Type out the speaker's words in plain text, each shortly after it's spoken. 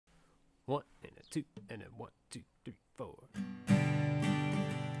1 and a 2 and a 1, 2, 3, 4.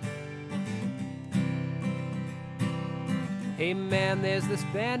 Hey man, there's this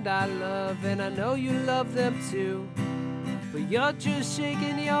band I love, and I know you love them too. But you're just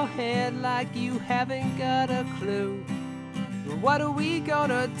shaking your head like you haven't got a clue. But what are we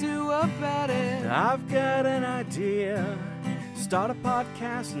gonna do about it? I've got an idea. Start a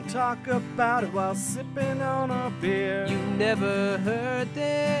podcast and talk about it while sipping on a beer. You never heard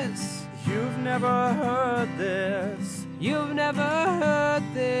this. You've never heard this. You've never heard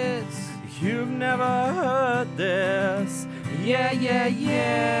this. You've never heard this. Yeah, yeah,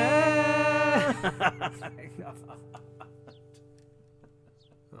 yeah.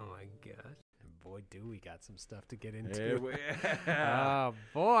 Oh my gosh. Boy, do we got some stuff to get into. Oh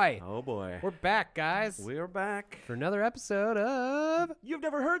boy. Oh boy. We're back, guys. We're back. For another episode of You've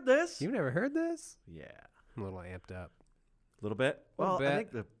never heard this? You've never heard this? Yeah. I'm a little amped up. A little bit? Little Well, bit. I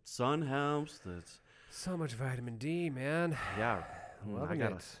think the sun helps. So much vitamin D, man. Yeah. Loving I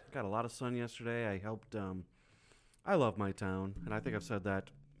it. got a lot of sun yesterday. I helped. I love my town, and I think I've said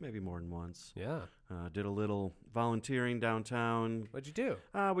that maybe more than once. Yeah. Did a little volunteering downtown. What'd you do?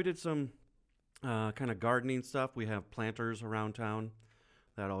 We did some kind of gardening stuff. We have planters around town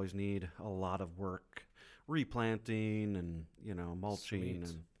that always need a lot of work, replanting and mulching. Sweet.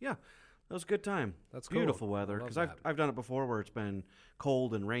 And yeah, that was a good time. That's cool. Beautiful I weather love because that. I've done it before where it's been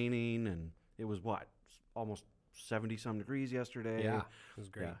cold and raining, and it was almost 70-some degrees yesterday. Yeah. It was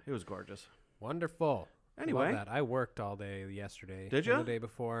great. Yeah, it was gorgeous. Wonderful. Anyway. Love that. I worked all day yesterday. Did and ya? The day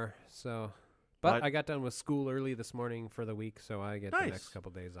before. So, but But- I got done with school early this morning for the week, so I get the Nice. next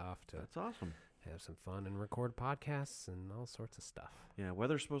couple days off to That's awesome. have some fun and record podcasts and all sorts of stuff. Yeah,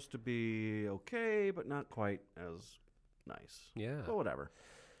 weather's supposed to be okay, but not quite as nice. Yeah. But whatever.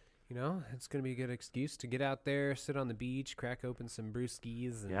 You know, it's going to be a good excuse to get out there, sit on the beach, crack open some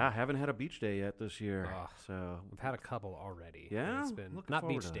brewskis. And Yeah, I haven't had a beach day yet this year. Ugh. So, I've had a couple already. and Yeah? It's been Looking not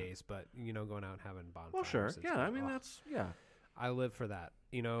forward beach to that. days, but, going out and having bonfires. well, sure. and Yeah, stuff. I mean, Ugh, yeah. I live for that.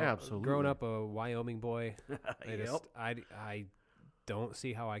 Growing Absolutely. up a Wyoming boy, Yep. I don't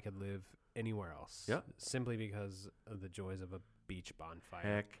see how I could live anywhere else. Yep. Simply because of the joys of a beach bonfire.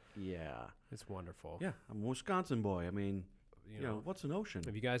 Heck yeah. It's wonderful. Yeah, I'm a Wisconsin boy. I mean, what's an ocean?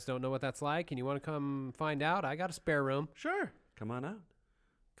 If you guys don't know what that's like and you want to come find out, I got a spare room. Sure. Come on out.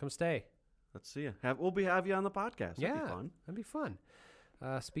 Come stay. Let's see you. We'll have you on the podcast. That'd be fun. That'd be fun.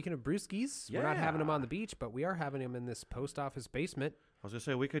 Speaking of brewskis, we're not having them Yeah. on the beach, but we are having them in this post office basement. I was gonna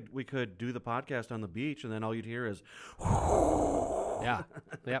say we could do the podcast on the beach, and then all you'd hear is Yeah.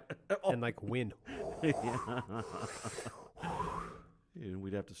 Yep. And like wind. and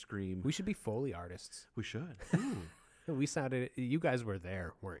we'd have to scream. We should be Foley artists. We should. We sounded. You guys were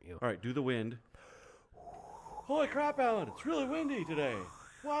there, weren't you? All right, do the wind. Holy crap, Alan! It's really windy today.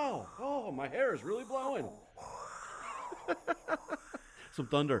 Wow! Oh, my hair is really blowing. Some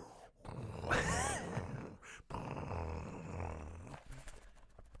thunder.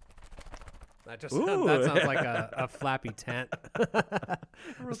 That just Ooh. that sounds like a flappy tent.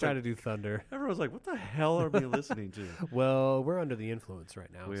 Let's try to do thunder. Everyone's like, "What the hell are we listening to?" Well, we're under the influence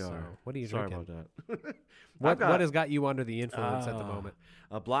right now. We so are. What are you Sorry drinking? about that. What has got you under the influence at the moment?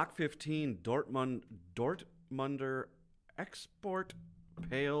 A Block 15 Dortmunder Export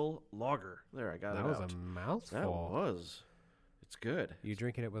Pale Lager. There, I got That it was out. a mouthful. That was. It's good. You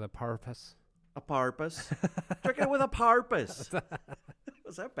drinking it with a purpose? A purpose. Drinking it with a purpose.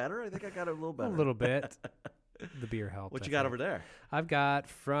 Was that better? I think I got it a little A better. little bit. The beer helped. What I you got think. over there? I've got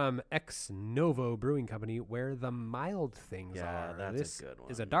from Ex Novo Brewing Company, where the mild things Yeah, are. that's a This good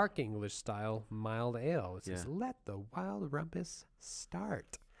is one. a dark English style mild ale. It says, Yeah. "Let the wild rumpus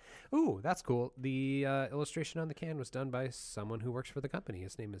start." Ooh, that's cool. The illustration on the can was done by someone who works for the company.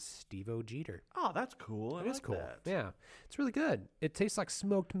 His name is Steve-O Jeter. Oh, that's cool. I It is like cool. that. Yeah, it's really good. It tastes like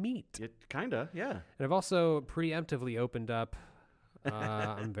smoked meat. It kinda, yeah. And I've also preemptively opened up.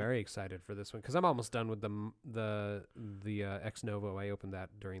 I'm very excited for this one because I'm almost done with the Ex Novo. I opened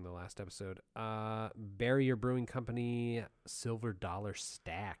that during the last episode. Barrier Brewing Company Silver Dollar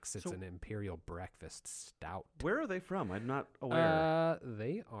Stacks. It's So- an Imperial Breakfast Stout. Where are they from? I'm not aware.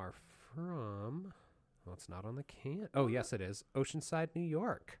 They are from. Well, it's not on the can. Oh, yes, it is. Oceanside, New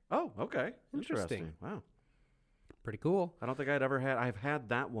York. Oh, okay. Interesting. Wow. Pretty cool. I don't think I've had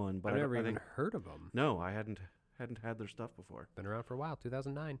that one, but I've never I even think heard of them. no, I hadn't had their stuff before. Been around for a while.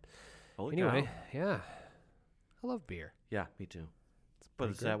 2009. Holy Anyway, cow. yeah. I love beer. Yeah, me too. It's But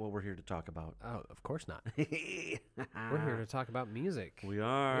pretty is good. that what we're here to talk about? Oh, of course not. We're We're here to talk about music. We Yeah,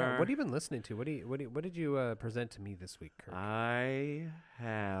 are. what have you been listening to? What did you present to me this week, Kirk? I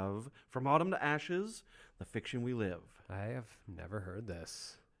have From Autumn to Ashes, The Fiction We Live. I have never heard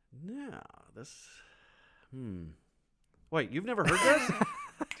this. Yeah, this. Wait, you've never heard this?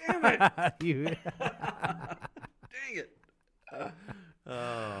 Damn it! You- Dang it!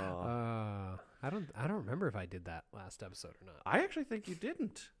 Oh, I don't remember if I did that last episode or not. I actually think you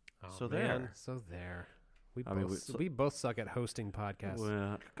didn't. Oh, So man. there. So there. We I mean, we both suck at hosting podcasts.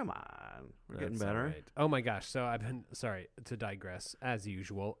 Well, come on, we're getting That's all better. right. Oh my gosh! So I've been sorry to digress as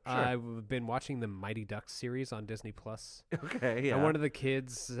usual. Sure. I've been watching the Mighty Ducks series on Disney Plus. Okay, yeah. And one of the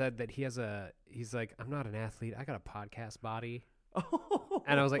kids said that he's like, I'm not an athlete. I got a podcast body.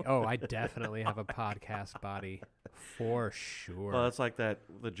 And I was like, oh, I definitely have a podcast body for sure. Well, it's like the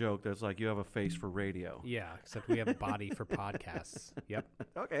joke that's like you have a face for radio. Yeah, except we have a body for podcasts. Yep.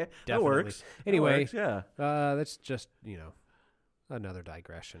 Okay, that Definitely. works. Anyway, That works, yeah. That's just, another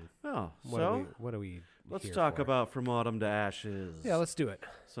digression. Oh, What do we let's here talk for? about From Autumn to Ashes. Yeah, let's do it.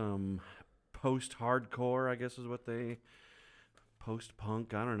 Some post-hardcore, I guess is what they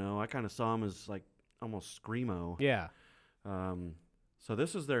post-punk. I don't know. I kind of saw them as like almost screamo. Yeah. So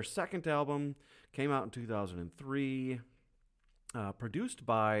this is their second album. Came out in 2003. Produced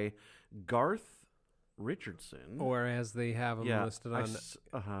by Garth Richardson. Or as they have them listed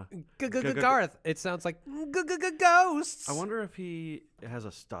on Garth. It sounds like ghosts. I wonder if he has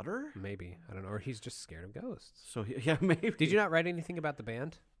a stutter. Maybe. I don't know. Or he's just scared of ghosts. So yeah, maybe. Did you not write anything about the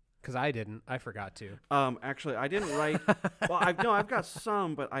band? Because I didn't. I forgot to. Actually, I didn't write. Well, I've got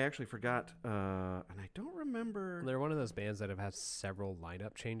some, but I actually forgot, and I don't remember. They're one of those bands that have had several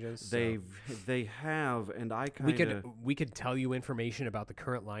lineup changes. So They have, and I kind of we could tell you information about the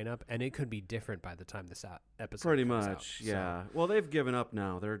current lineup, and it could be different by the time this episode. pretty comes much, out, so- yeah. Well, they've given up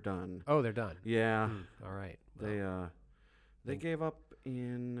now. They're done. Oh, they're done. Yeah, All right. they Thank- gave up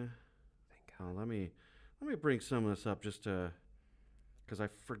in. Thank God. Let me bring some of this up just to, because I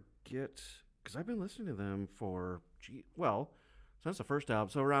forget, because I've been listening to them for since the first album,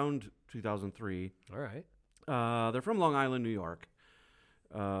 so around 2003. All right. They're from Long Island, New York.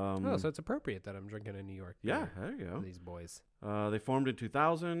 Oh, so it's appropriate that I'm drinking in New York. Yeah, beer there you for go. these boys. They formed in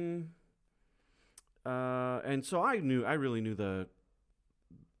 2000. And so I really knew the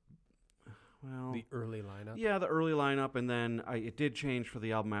early lineup. yeah, the early lineup, and then it did change for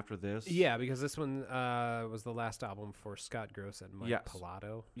the album after this. Yeah, because this one was the last album for Scott Gross and Mike Yes.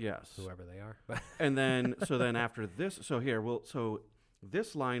 Pilato, Yes. whoever they are. But And then after this, so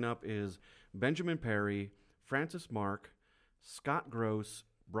this lineup is Benjamin Perry, Francis Mark, Scott Gross,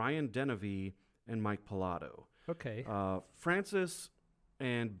 Brian Denevy, and Mike Pilato. okay. Francis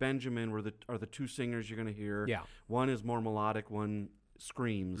and Benjamin are the two singers you're going to hear. Yeah. One is more melodic, one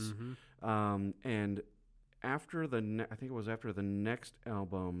screams. Mhm. And after I think it was after the next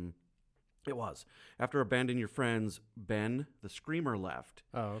album, it was after Abandon Your Friends, Ben, the screamer, left.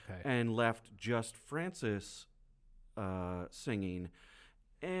 Oh, okay. And left just Francis singing.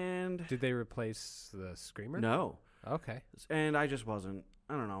 And Did they replace the screamer? no. Okay. And I just wasn't.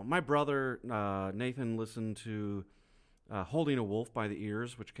 I don't know. My brother, Nathan, listened to Holding a Wolf by the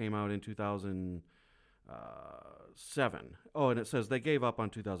Ears, which came out in 2007. Oh, and it says they gave up on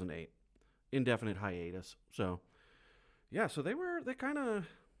 2008. Indefinite hiatus. So, yeah, so they kind of,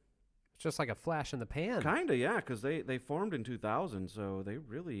 It's just like a flash in the pan. yeah, because they formed in 2000, so they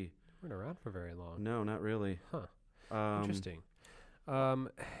really, Weren't around for very long. no, not really. Huh. Interesting. Interesting.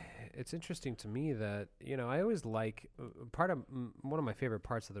 It's interesting to me that I always like one of my favorite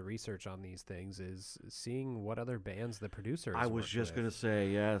parts of the research on these things is seeing what other bands the producer. I was just going to say,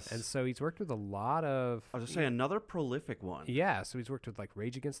 yes. And so he's worked with a lot of. I was going to say another prolific one. Yeah, so he's worked with like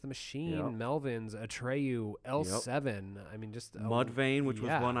Rage Against the Machine, Yep. Melvins, Atreyu, L7. I mean, just Mudvayne, which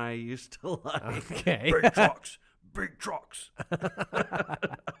yeah. was one I used to like. Okay. Big trucks.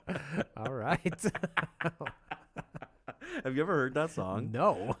 All right. Have you ever heard that song?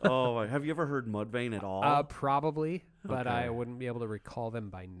 No. Oh, have you ever heard Mudvayne at all? Probably, but Okay. I wouldn't be able to recall them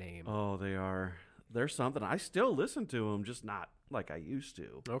by name. Oh, they're something. I still listen to them, just not like I used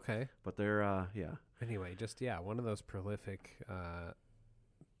to. Okay. But they're, yeah. Anyway, just one of those prolific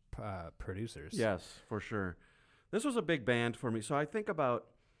producers. Yes, for sure. This was a big band for me. So I think about,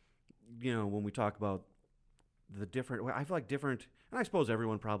 when we talk about the different, I feel like different, and I suppose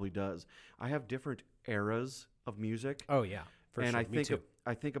everyone probably does. I have different eras of music. Oh yeah, for and sure. I Me think too.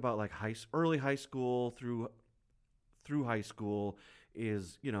 I think about like early high school through high school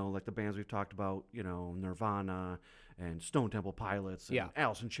is like the bands we've talked about, Nirvana and Stone Temple Pilots and Yeah.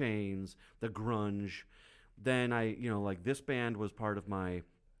 Alice in Chains, the grunge. Then I like this band was part of my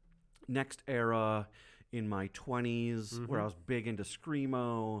next era in my 20s where I was big into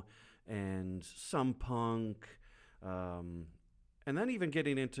screamo and some punk, and then even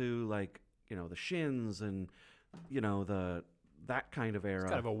getting into like the Shins and the that kind of era. It's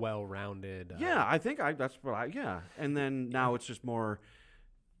kind of a well-rounded. Yeah, I think that's what I. Yeah, and then now it's just more,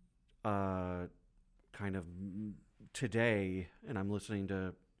 kind of today, and I'm listening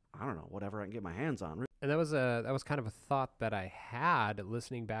to I don't know whatever I can get my hands on. And that was kind of a thought that I had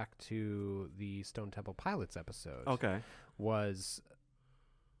listening back to the Stone Temple Pilots episode. Okay. Was,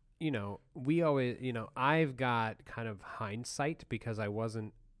 we always, I've got kind of hindsight because I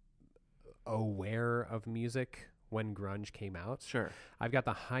wasn't aware of music when grunge came out. Sure. I've got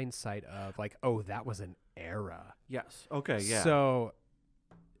the hindsight of like, oh, that was an era. Yes. Okay. Yeah. So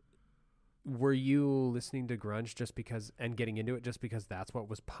were you listening to grunge just because and getting into it just because that's what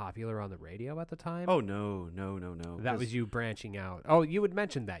was popular on the radio at the time? Oh, no. That was you branching out. Oh, you had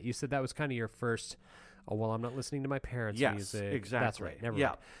mentioned that. You said that was kind of your first, oh, well, I'm not listening to my parents' Yes, music. exactly. That's right. Never Yeah.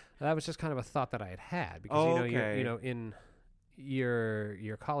 mind. That was just kind of a thought that I had because, Okay. in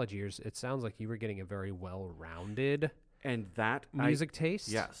your college years, it sounds like you were getting a very well-rounded And that music taste.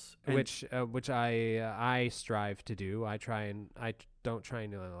 Yes. And Which I strive to do. I don't try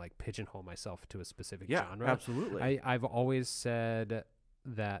and like pigeonhole myself to a specific yeah, genre. absolutely. I've always said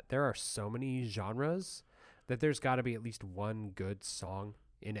that there are so many genres that there's got to be at least one good song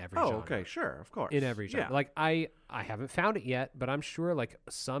in every genre. Okay, sure, of course. In every genre. Yeah. Like I haven't found it yet, but I'm sure like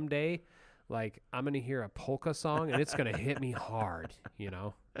someday like I'm going to hear a polka song and it's going to hit me hard,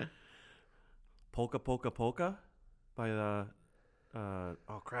 Polka Polka Polka by the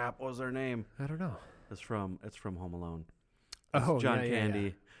oh crap, what was their name? I don't know. It's from Home Alone. It's Oh, John yeah, Candy. yeah.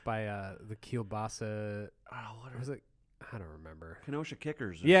 By the Kielbasa. Oh, what Was it? I don't remember. Kenosha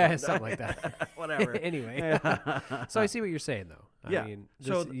Kickers. Or Yeah, something like that. Whatever. Anyway, so I see what you're saying, though. Yeah. I mean,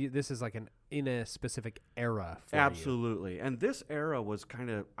 So this is like in a specific era for you. Absolutely. And this era was kind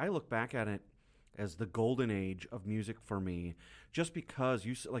of, I look back at it as the golden age of music for me, just because,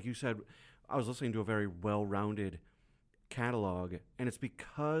 like you said, I was listening to a very well-rounded catalog, and it's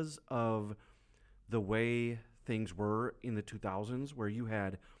because of the way things were in the 2000s, where you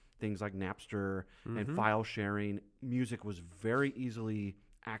had things like Napster and file sharing. Music was very easily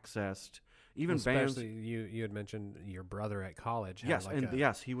accessed. Even Especially bands. you had mentioned your brother at college. Had Yes, like and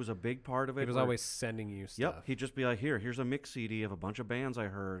yes, he was a big part of it. he was where- always sending you stuff. Yep, he'd just be like, here's a mix CD of a bunch of bands I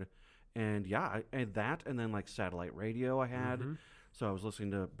heard. And yeah, and then like satellite radio I had. So I was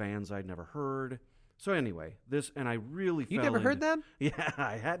listening to bands I'd never heard. So anyway, and I really You fell never heard into- them? Yeah,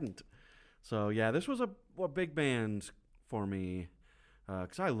 I hadn't. So yeah, this was a big band for me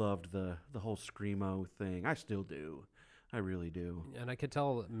because I loved the whole screamo thing. I still do. I really do. And I could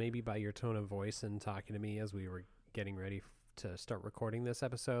tell maybe by your tone of voice and talking to me as we were getting ready to start recording this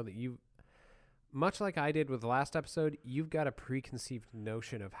episode that you, much like I did with the last episode, you've got a preconceived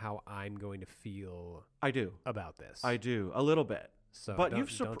notion of how I'm going to feel I do. about this. I do a little bit. So But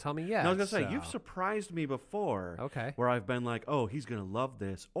don't tell me yet. No, I was gonna say you've so- surprised me before. Okay. Where I've been like, oh, he's gonna love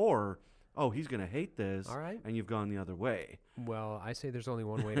this, or oh, he's gonna hate this. All right. And you've gone the other way. Well, I say there's only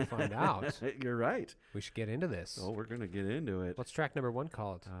one way to find out. You're right. We should get into this. Oh, we're gonna get into it. What's track number 1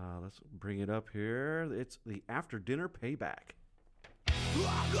 called? Let's bring it up here. It's the After Dinner Payback.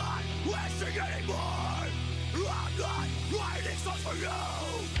 I'm not wasting anymore. I'm not writing songs for you.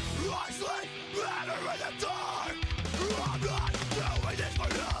 I sleep better in the dark. I'm not doing this for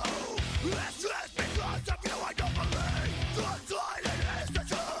you. It's just because of you I don't believe. The silent is the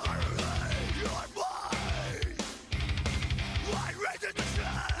truth. You're mine. I raised the shit.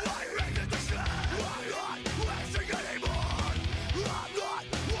 I raised the shit. I'm not wasting anymore. I'm not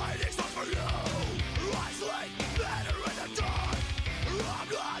writing songs for you. I sleep better in the dark. I'm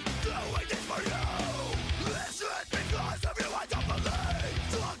not doing this for you. This is because of you I don't believe.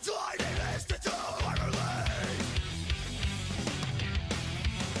 The tiny institute I release.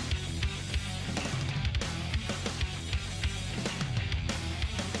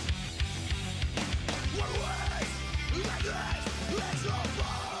 We're weak, and this is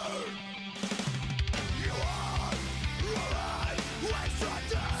over. You are right, waste your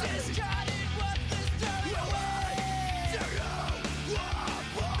time. Discarded what this time you wait. Do you want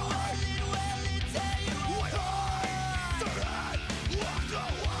more? Well, it's tell you what I turn walk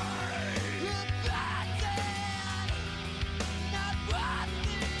away. That's it. Not worth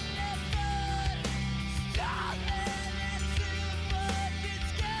the effort. Starting and but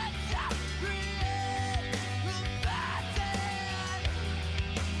it's gets up create. That's it.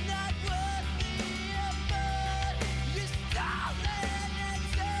 Not worth the effort. You're starting and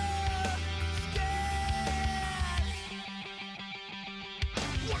so scared.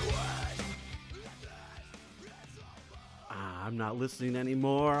 One way. I'm not listening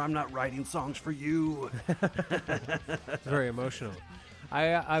anymore. I'm not writing songs for you. It's very emotional.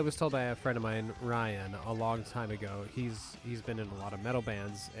 I was told by a friend of mine, Ryan, a long time ago. He's been in a lot of metal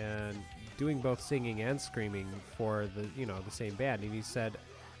bands and doing both singing and screaming for the same band. And he said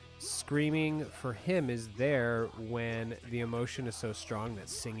screaming for him is there when the emotion is so strong that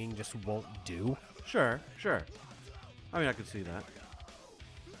singing just won't do. Sure. I mean, I could see that.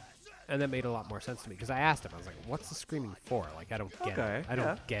 And that made a lot more sense to me because I asked him. I was like, "What's the screaming for? Like, I don't get it. I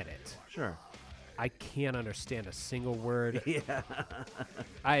don't get it. Sure. I can't understand a single word." Yeah.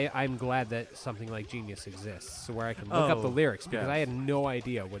 I'm glad that something like Genius exists, so where I can look up the lyrics because I had no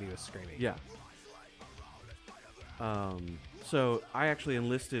idea what he was screaming. Yeah. So I actually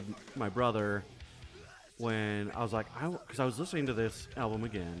enlisted my brother when I was like, because I was listening to this album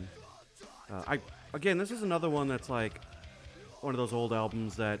again. This is another one that's like one of those old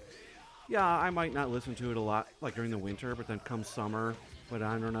albums that, yeah, I might not listen to it a lot, like during the winter, but then come summer, but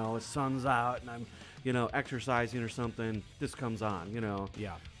I don't know, the sun's out and I'm, exercising or something, this comes on,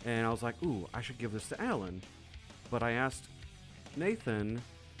 Yeah. And I was like, ooh, I should give this to Alan. But I asked Nathan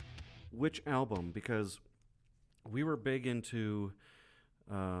which album, because we were big into,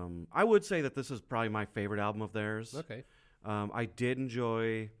 I would say that this is probably my favorite album of theirs. Okay. I did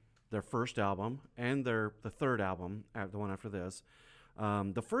enjoy their first album and the third album, the one after this.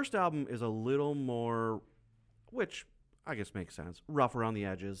 The first album is a little more, which I guess makes sense, rough around the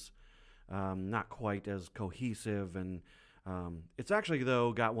edges, not quite as cohesive, and it's actually,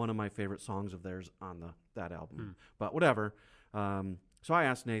 though, got one of my favorite songs of theirs on that album. But whatever. So I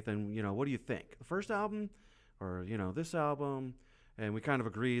asked Nathan, what do you think? The first album or, this album? And we kind of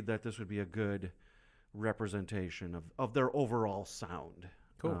agreed that this would be a good representation of their overall sound.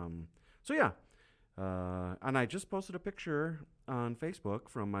 Cool. So yeah, and I just posted a picture on Facebook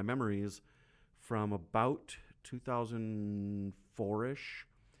from my memories from about 2004-ish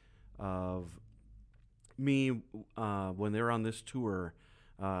of me when they were on this tour.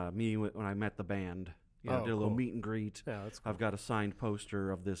 When I met the band, did a little meet and greet. Yeah, that's cool. I've got a signed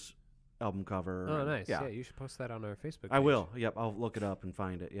poster of this album cover. Oh, nice. Yeah, You should post that on our Facebook page. I will. Yep, I'll look it up and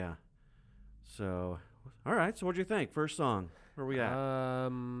find it. Yeah. So, all right. So, what'd you think? First song. Where are we at?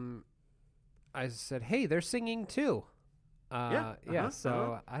 I said, "Hey, they're singing too."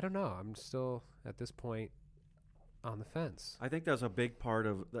 So I don't know. I'm still at this point on the fence. I think that's a big part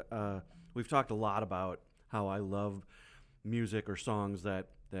of the. We've talked a lot about how I love music or songs that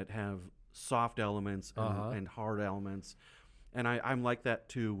have soft elements and hard elements, and I'm like that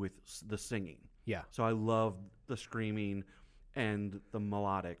too with the singing. Yeah. So I love the screaming and the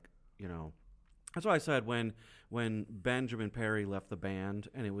melodic. That's why I said when Benjamin Perry left the band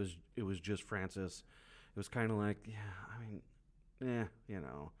and it was just Francis, it was kind of like,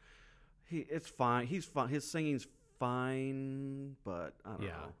 it's fine. He's fine. His singing's fine, but I don't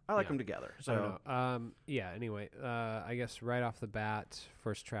know. I like them together. So I don't know. Anyway, I guess right off the bat,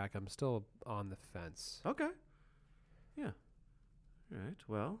 first track, I'm still on the fence. Okay. Yeah. All right.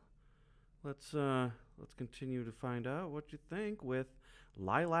 Well, let's continue to find out what you think with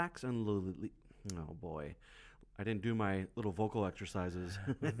Lilacs and Oh boy, I didn't do my little vocal exercises.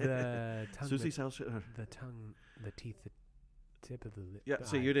 The tongue, Susie the tongue, the teeth, the tip of the lip. Yeah,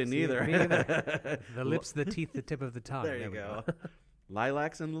 so you didn't either. Me either. The lips, the teeth, the tip of the tongue. There you go.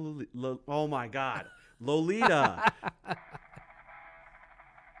 Lilacs and oh my God, Lolita.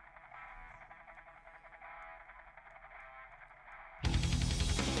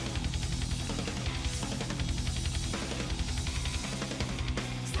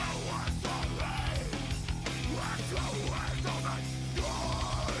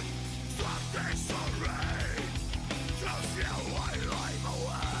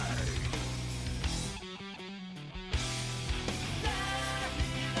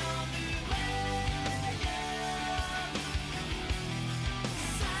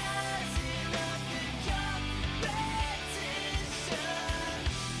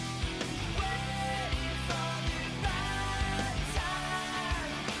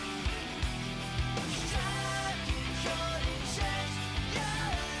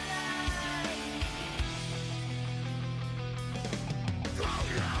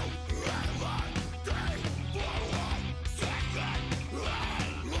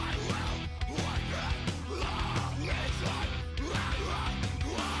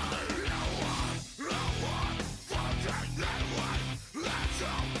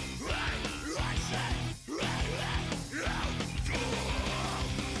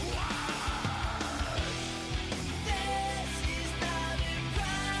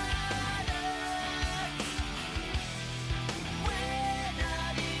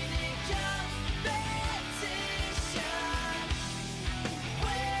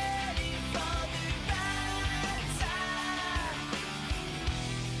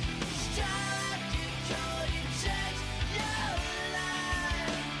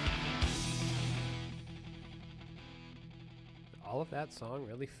 all of that song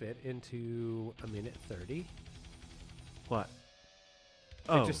really fit into a minute 30? What?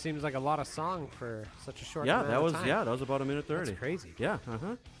 It just seems like a lot of song for such a short yeah, amount that of was time. that was about a minute 30. That's crazy. Yeah,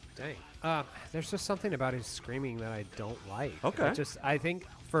 uh-huh. Dang. There's just something about his screaming that I don't like. Okay. I think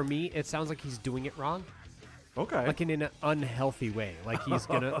for me, it sounds like he's doing it wrong, Okay. like in an unhealthy way. Like he's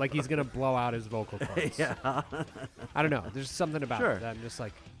gonna blow out his vocal cords. yeah. I don't know. There's something about Sure. it that I'm just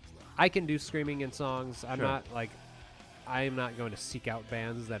like, I can do screaming in songs. I'm Sure. not going to seek out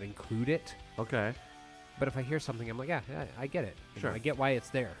bands that include it. Okay. But if I hear something, I'm like, yeah, I get it. You know, Sure. I get why it's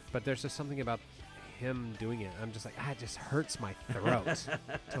there. But there's just something about him doing it. I'm just like, it just hurts my throat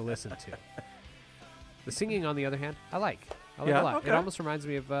to listen to. The singing, on the other hand, I like Yeah, a lot. okay. It almost reminds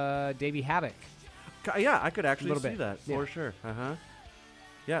me of Davey Havok. Yeah, I could actually Little see bit, that yeah. for sure. Uh-huh.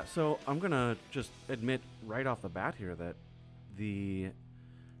 Yeah, so I'm going to just admit right off the bat here that the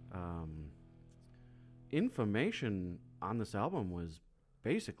information on this album was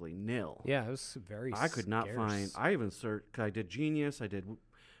basically nil. Yeah, it was very I could not find. scarce. I even searched. I did Genius. I did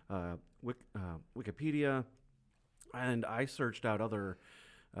Wikipedia, and I searched out other,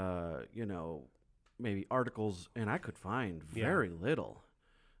 maybe articles, and I could find Yeah. very little.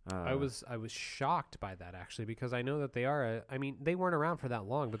 I was shocked by that, actually, because I know that they are. They weren't around for that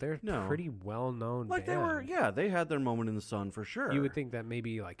long, but they're No. pretty well known. like they were. Yeah, they had their moment in the sun for sure. You would think that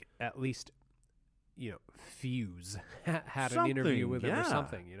maybe like at least, Fuse had an interview Something, with him or yeah.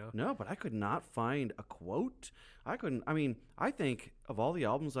 something. No, but I could not find a quote. I couldn't. I mean, I think of all the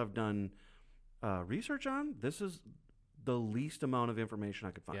albums I've done research on, this is the least amount of information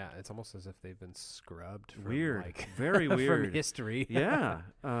I could find. Yeah, it's almost as if they've been scrubbed from Weird. like Very weird. from history. Yeah.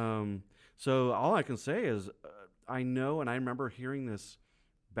 So all I can say is I know, and I remember hearing this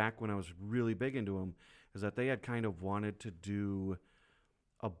back when I was really big into them, is that they had kind of wanted to do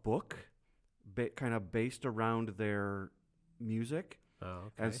a book kind of based around their music. Oh,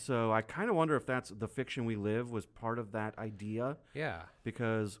 okay. And so I kind of wonder if that's The Fiction We Live was part of that idea, Yeah.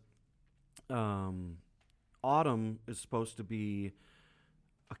 because Autumn is supposed to be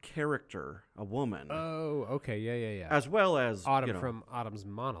a character, a woman, Oh, okay. Yeah. as well as Autumn from Autumn's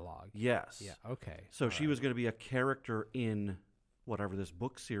monologue. yes. Yeah. Okay. So All she right. was going to be a character in whatever this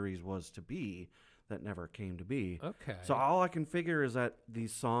book series was to be that never came to be. Okay. So all I can figure is that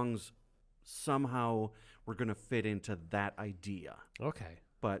these songs somehow were going to fit into that idea. Okay.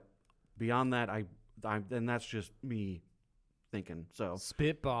 But beyond that, I then that's just me thinking. So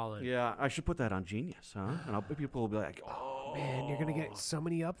Spitballing. yeah, I should put that on Genius, huh? And people will be like, "Oh, Man, you're gonna get so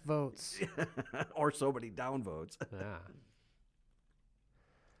many upvotes. or so many downvotes." Yeah.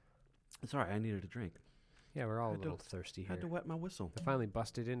 Sorry, I needed a drink. Yeah, we're all a Had to- little thirsty here. Had to wet my whistle. I finally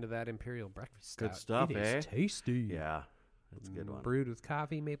busted into that Imperial Breakfast Good Stout. stuff, It is eh? tasty. Yeah, that's a good one. Brewed with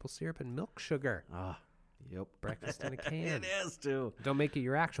coffee, maple syrup, and milk sugar. Ah, yep. Breakfast in a can. It is too. Don't make it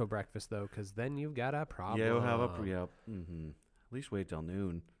your actual breakfast, though, because then you've got a problem. Yeah, we'll have a yep. Mm-hmm. At least wait till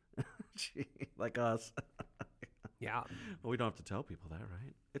noon. Gee, like us. Yeah. Well, we don't have to tell people that,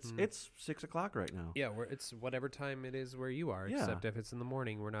 right? It's Mm. it's 6 o'clock right now. Yeah, it's whatever time it is where you are, Yeah. except if it's in the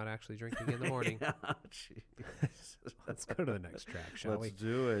morning. We're not actually drinking in the morning. Yeah, jeez. Let's go to the next track, shall we? Let's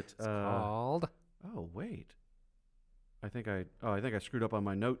do it. It's called... Oh wait, I think I screwed up on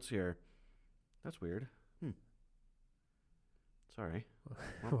my notes here. That's weird. Sorry,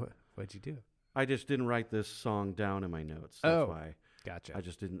 What'd you do? I just didn't write this song down in my notes. That's Oh. why Gotcha. I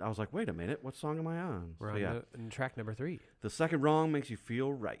just didn't. I was like, wait a minute, what song am I on? We're So, on yeah, in track number 3. the second wrong makes you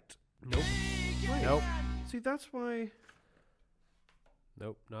feel right. Nope. Nope. See, that's why.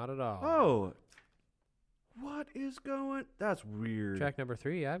 Nope, not at all. Oh, what is going? That's weird. Track number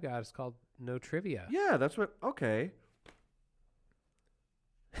 3 I've got is called No Trivia. Yeah, that's what. Okay.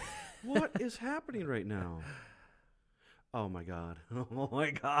 What is happening right now? Oh my god! Oh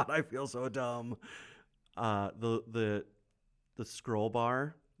my god! I feel so dumb. The scroll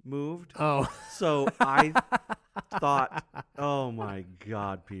bar moved, Oh. so I thought, oh my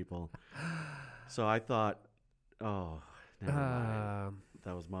god, people. So I thought, oh, never mind.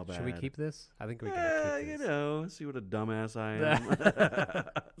 That was my bad. Should we keep this? I think we Yeah, can keep you this. know, see what a dumbass I am.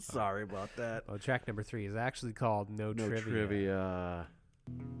 Sorry about that. Well, track number 3 is actually called No, No trivia.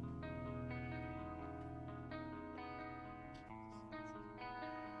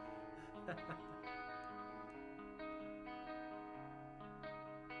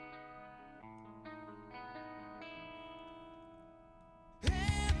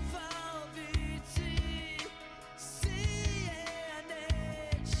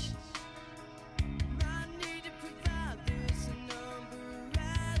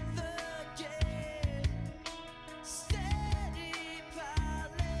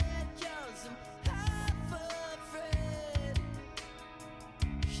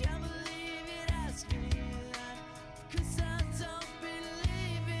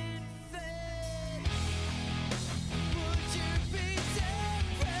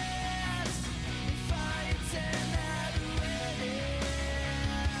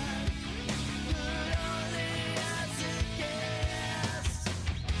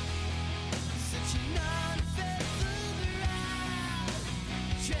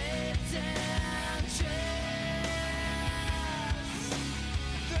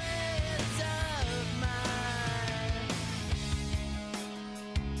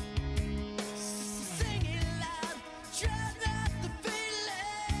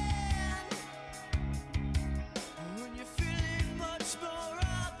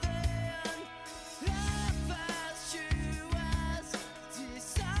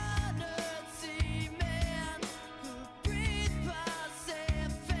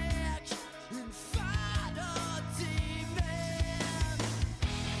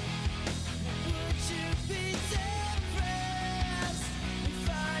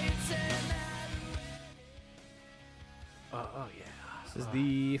 This is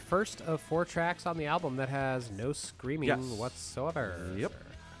the first of 4 tracks on the album that has no screaming Yes. whatsoever. Yep.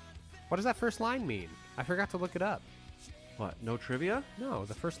 What does that first line mean? I forgot to look it up. What? No trivia? No,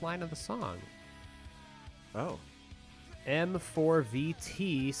 the first line of the song. Oh.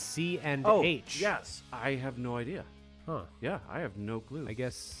 M4VT C and Oh, H. yes. I have no idea. Huh. Yeah, I have no clue. I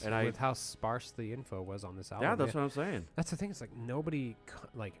guess And with how sparse the info was on this album. yeah, that's what I'm saying. That's the thing. It's like nobody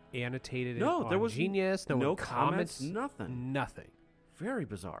annotated it No, on there was Genius. No, no one comments, comments. nothing. Nothing. Very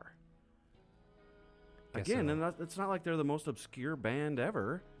bizarre. Guess Again, it'll- and it's not like they're the most obscure band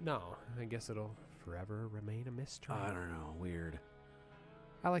ever. No, I guess it'll forever remain a mystery. I don't know. Weird.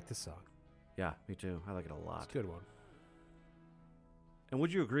 I like this song. Yeah, me too. I like it a It's lot. a good one. And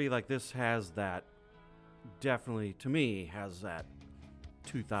would you agree, like, this has that, definitely, to me, has that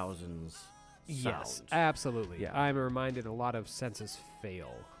 2000s Yes, sound. absolutely. Yeah. I'm reminded a lot of Census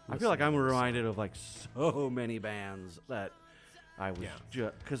Fail. I feel like I'm listening to this reminded of, like, so many bands that I was Yeah.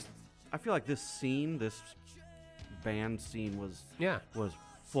 just... Because I feel like this band scene was song. Yeah,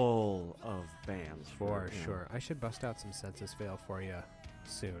 full of bands. for you know. sure. I should bust out some Census Fail for you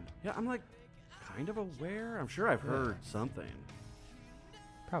soon. Yeah, I'm, like, kind of aware. I'm sure I've heard something.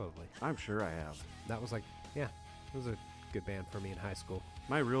 Probably. I'm sure I have. That was it was a good band for me in high school.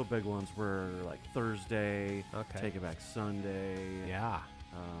 My real big ones were, like, Thursday, Okay. Take It Back Sunday. Yeah.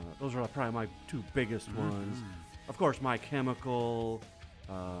 Those are probably my 2 biggest ones. Of course, My Chemical,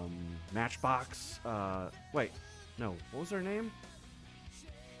 Matchbox. Wait, no, what was their name?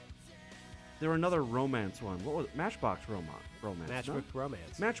 They were another romance one. What was it? Matchbox romance. Matchbook no?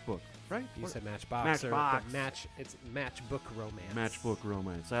 Romance. Matchbook, right? You What- said Matchbox. Matchbox. It's Matchbook Romance. Matchbook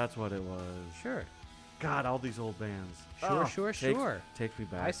Romance. That's what it was. Sure. God, all these old bands. Sure, Oh, sure, takes- sure. Takes me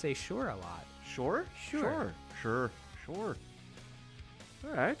back. I say sure a lot. Sure? Sure. Sure. All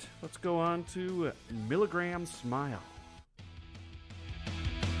right, let's go on to Milligram Smile.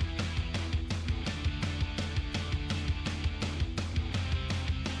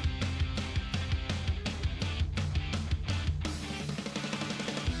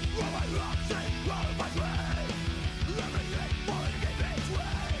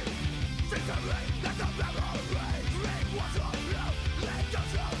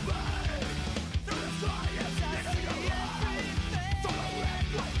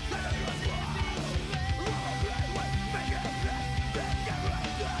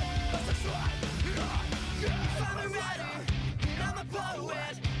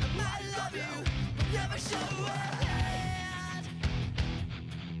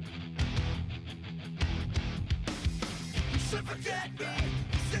 Forget me,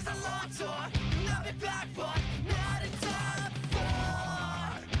 this is a long tour. I'll be back, but not in time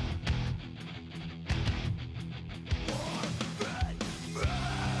for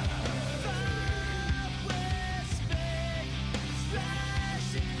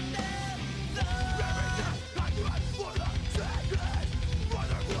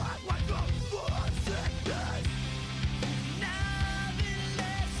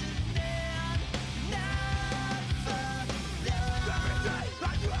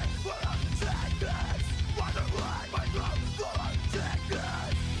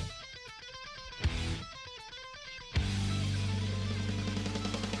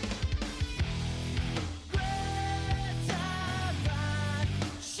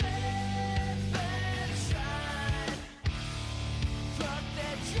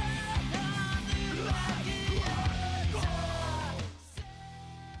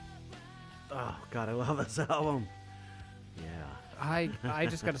Oh, God, I love this album. Yeah. I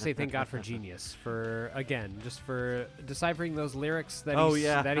just got to say thank God for Genius for deciphering those lyrics that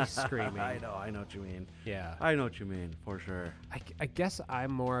that he's screaming. I know what you mean. Yeah. I know what you mean, for sure. I guess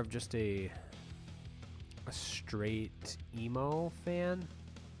I'm more of just a straight emo fan.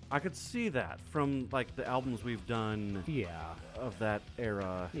 I could see that from, like, the albums we've done Yeah. of that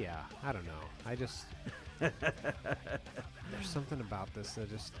era. Yeah. I don't know. I just there's something about this that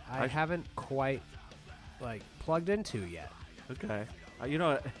just I haven't quite like plugged into yet. Okay. You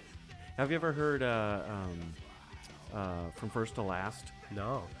know, have you ever heard From First to Last?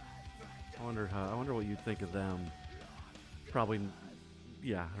 No. I wonder what you'd think of them. Probably,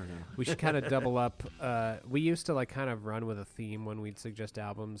 yeah, I don't know. We should kind of double up. We used to like kind of run with a theme when we'd suggest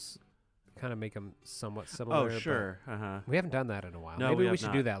albums, kind of make them somewhat similar. Oh, but sure. Uh-huh. we haven't done that in a while. No, Maybe we we have should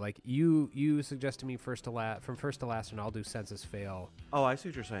not. do that. Like you suggest to me from first to last, and I'll do Census Fail. Oh, I see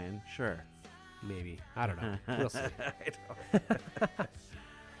what you're saying. Sure. Maybe I don't know. We'll see.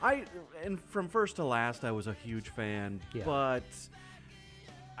 And From First to Last, I was a huge fan, Yeah. but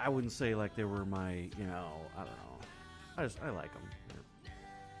I wouldn't say like they were my, I don't know. I like them,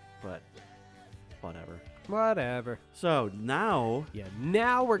 but whatever. Whatever. So now Yeah,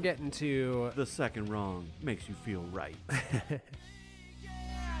 now we're getting to the second wrong makes you feel right.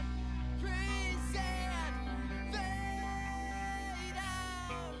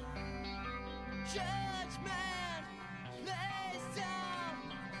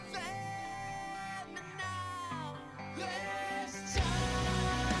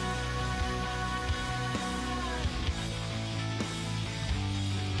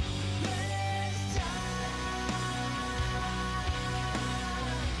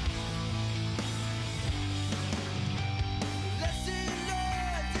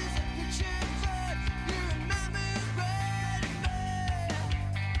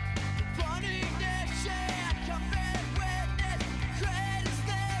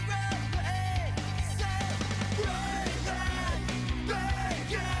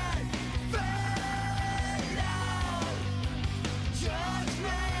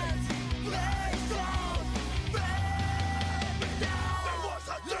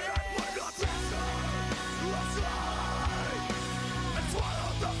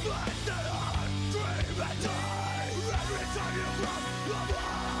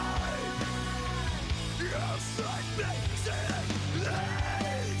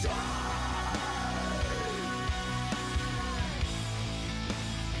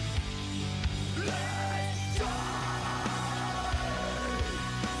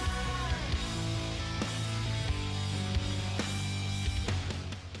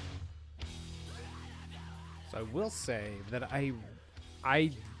 So I will say that I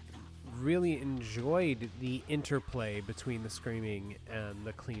really enjoyed the interplay between the screaming and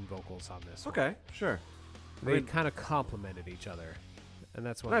the clean vocals on this. one. Okay, sure. They mean- kind of complemented each other, and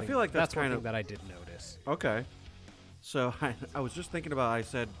that's one. And I thing, feel like that's one kind thing of- that I did notice. Okay. So I was just thinking about, I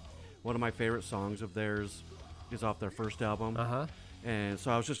said one of my favorite songs of theirs is off their first album. Uh-huh. And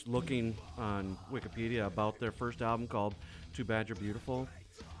so I was just looking on Wikipedia about their first album called Too Bad You're Beautiful.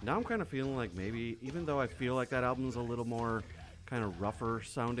 Now I'm kind of feeling like maybe, even though I feel like that album's a little more kind of rougher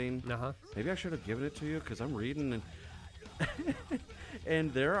sounding, Uh-huh. maybe I should have given it to you because I'm reading and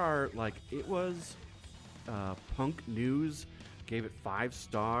and there are like, it was Punk News gave it 5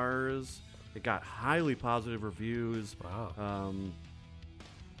 stars. It got highly positive reviews. Wow.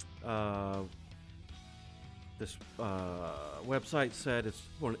 This website said it's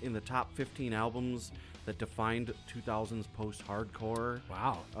in the top 15 albums that defined 2000s post-hardcore.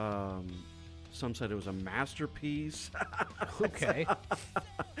 Wow. Some said it was a masterpiece. Okay.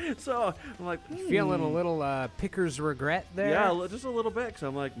 So I'm like, Feeling a little picker's regret there. yeah, just a little bit. Because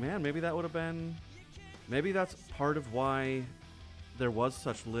I'm like, man, maybe that would have been, maybe that's part of why there was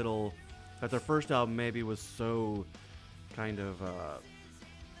such little, that their first album maybe was so kind of,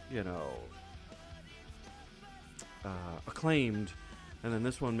 acclaimed, and then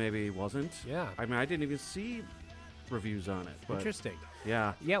this one maybe wasn't. Yeah. I mean, I didn't even see reviews on it. But Interesting.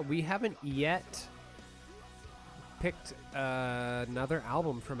 yeah. Yeah, we haven't yet picked another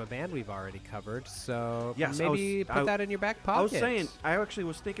album from a band we've already covered, so Yes, maybe put that in your back pocket. I was saying, I actually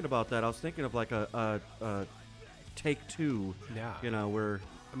was thinking about that. I was thinking of like a take two. Yeah. You know, where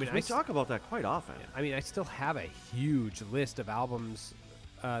I mean, we I s- talk about that quite often. I mean, I still have a huge list of albums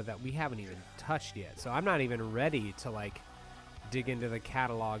that we haven't even touched yet, so I'm not even ready to like dig into the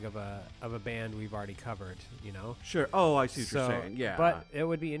catalog of a band we've already covered. You know. Sure. Oh, I see what So, you're saying. Yeah. But it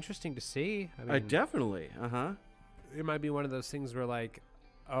would be interesting to see. I mean, Definitely. Uh-huh. it might be one of those things where like,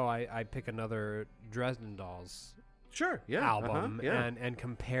 oh, I pick another Dresden Dolls Sure. Yeah. album yeah. and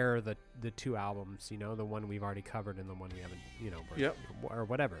compare the two albums, you know, the one we've already covered and the one we haven't, you know, Yep. or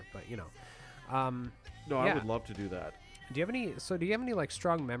whatever. But you know, No, I yeah. would love to do that. do you have any like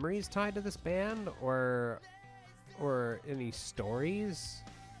strong memories tied to this band or any stories?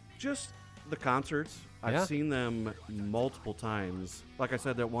 Just the concerts. Yeah. I've seen them multiple times. Like I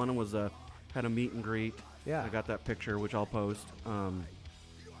said, that one was had a meet and greet. Yeah. I got that picture, which I'll post.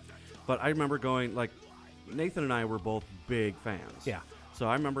 But I remember going, like, Nathan and I were both big fans. Yeah. So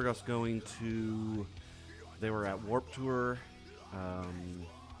I remember us going to, they were at Warped Tour.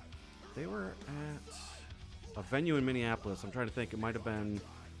 They were at a venue in Minneapolis. I'm trying to think. It might have been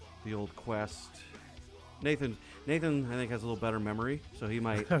the old Quest. Nathan, I think, has a little better memory, so he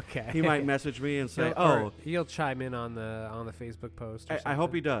might Okay. he might message me and say, Or he'll chime in on the Facebook post. Or I hope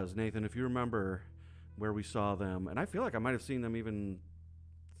something. he does, Nathan, if you remember where we saw them. And I feel like I might have seen them even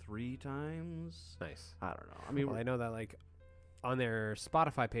 3 times. Nice. I don't know. I mean, Well, I know that like on their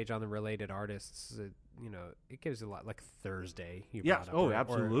Spotify page on the related artists, it gives a lot like Thursday. You Yes. brought up, Oh, or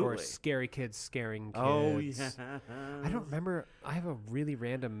absolutely. Scary Kids Scaring Kids. oh, yeah. I don't remember. I have a really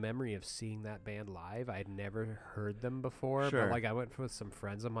random memory of seeing that band live. I'd never heard them before, Sure. but like I went with some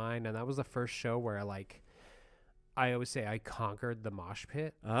friends of mine, and that was the first show where like I always say I conquered the mosh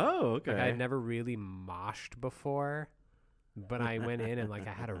pit. Oh, okay. Like, I had never really moshed before, but I went in and like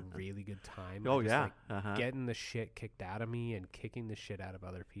I had a really good time. Oh, I just, yeah. like, Uh-huh. getting the shit kicked out of me and kicking the shit out of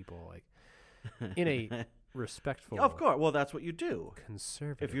other people, like in a respectful, Of course. Well, that's what you do.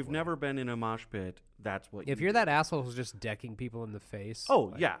 conservative. If you've way. never been in a mosh pit, that's what. if you you're do. that asshole who's just decking people in the face, Oh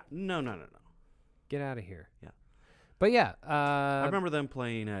like, yeah. No. get out of here. Yeah. But yeah, I remember them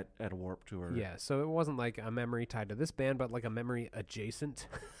playing at a Warped Tour. Yeah, so it wasn't like a memory tied to this band, but like a memory adjacent.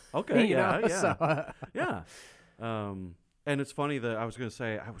 Okay. you Yeah. know? Yeah. So, Yeah. And it's funny that I was going to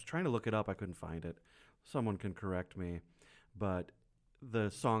say, I was trying to look it up. I couldn't find it. Someone can correct me. But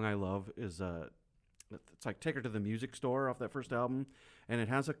the song I love is, it's like Take Her to the Music Store off that first album. And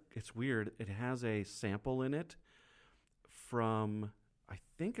it's weird. It has a sample in it from, I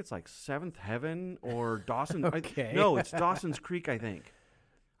think it's like Seventh Heaven or Dawson. Okay. No, it's Dawson's Creek, I think.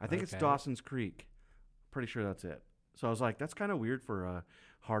 I think it's Okay. Dawson's Creek. Pretty sure that's it. So I was like, that's kind of weird for a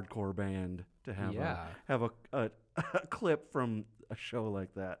hardcore band to have Yeah. have a clip from a show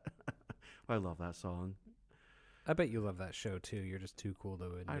like that. I love that song. I bet you love that show too. You're just too cool to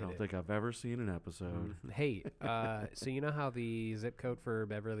admit I don't it. think I've ever seen an episode. Hey, so you know how the zip code for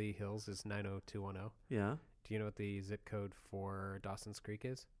Beverly Hills is 90210? Yeah. Do you know what the zip code for Dawson's Creek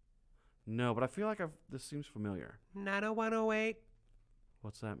is? No, but I feel like this seems familiar. 90108.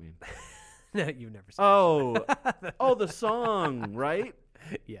 What's that mean? No, you've never seen Oh, the song, right?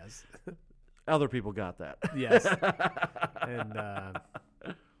 it. Yes. Other people got that. Yes. And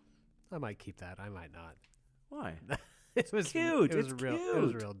I might keep that. I might not. Why? It was cute. It was It's real. It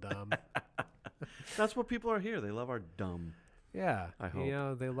was cute. real dumb. That's what people are here. They love our dumb. Yeah. I hope. You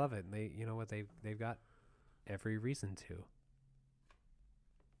know, they love it. And they, you know what, they've got every reason to.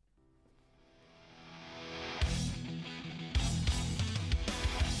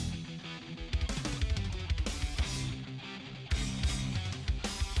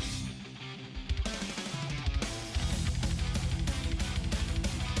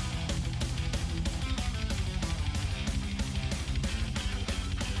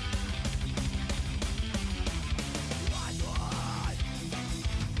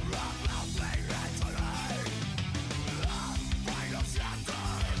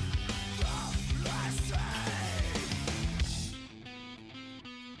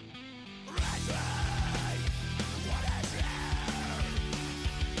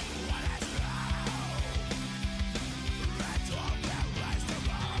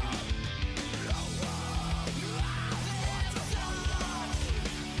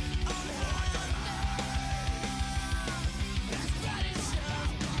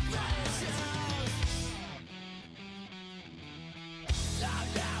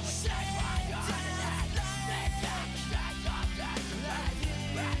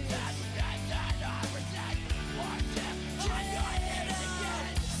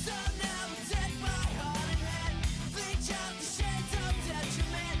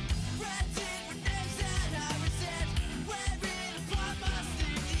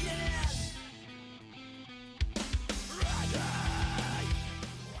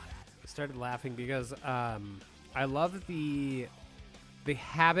 Started laughing because I love the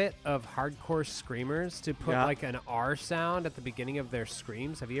habit of hardcore screamers to put Yeah. like an R sound at the beginning of their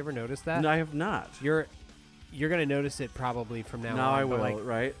screams. Have you ever noticed that? No, I have not. You're gonna notice it probably from now on. Now I but, will,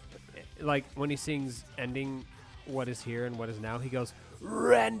 right? like when he sings "Ending What Is Here and What Is Now," he goes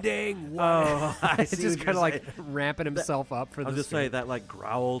 "Rending." Oh, I It's see just what kind of you're like ramping himself up for I'll the just say that like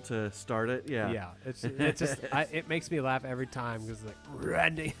growl to start it. Yeah. Yeah, it's just it makes me laugh every time because like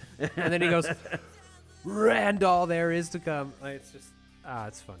Randy, and then he goes Randall, there is to come. Like, it's just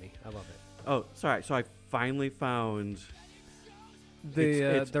it's funny. I love it. Oh, sorry. So I finally found.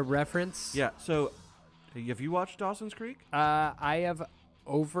 The the reference. Yeah. So, have you watched Dawson's Creek? I have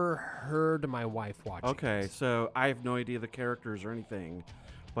overheard my wife watching. Okay. it. So I have no idea the characters or anything,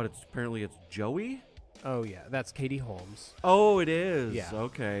 but apparently it's Joey. Oh yeah, that's Katie Holmes. Oh, it is. Yeah.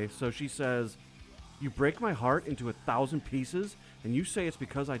 Okay. So she says, "You break my heart into 1,000 pieces, and you say it's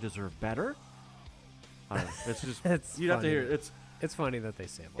because I deserve better." I don't know. It's just It's you'd have to funny. hear it. It's funny that they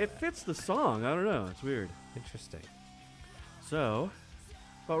sample It that. fits the song. I don't know. It's weird. Interesting. So,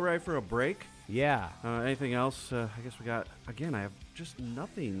 about ready for a break. Yeah. Anything else? I guess we got. Again, I have just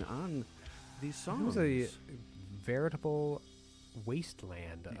nothing on these It songs. was a veritable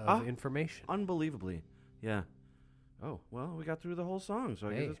wasteland of Ah. information. Unbelievably, yeah. Oh well, we got through the whole song, so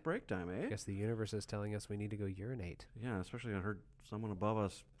I Hey. guess it's break time, eh? I guess the universe is telling us we need to go urinate. Yeah, especially I heard someone above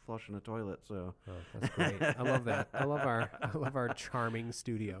us flushing a toilet, so Oh, that's great. I love that. I love our charming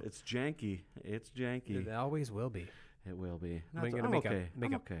studio. it's janky. It's janky. It always will be. It will be. We're I'm gonna make okay.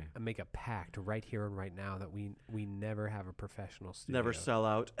 I'm a okay. make a pact right here and right now that we never have a professional studio. Never sell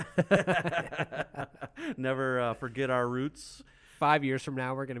out. Never forget our roots. 5 years from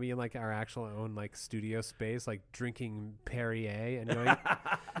now, we're gonna be in like our actual own like studio space, like drinking Perrier and going.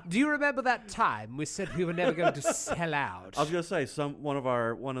 Do you remember that time we said we were never going to sell out? I was gonna say one of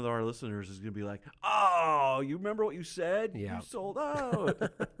our listeners is gonna be like, "Oh, you remember what you said? Yeah. You sold out."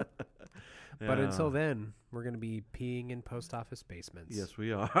 But Yeah. until then, we're going to be peeing in post office basements. Yes,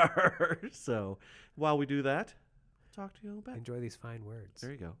 we are. So while we do that, talk to you back. Enjoy these fine words.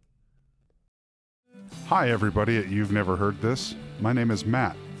 There you go. Hi, everybody at You've Never Heard This. My name is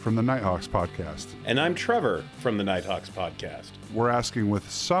Matt from the Nighthawks Podcast. And I'm Trevor from the Nighthawks Podcast. We're asking with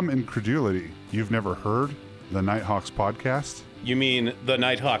some incredulity, you've never heard the Nighthawks Podcast? You mean the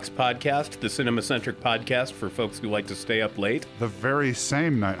Nighthawks Podcast, the cinema-centric podcast for folks who like to stay up late? The very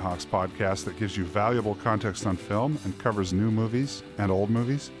same Nighthawks Podcast that gives you valuable context on film and covers new movies and old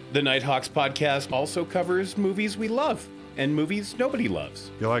movies? The Nighthawks Podcast also covers movies we love and movies nobody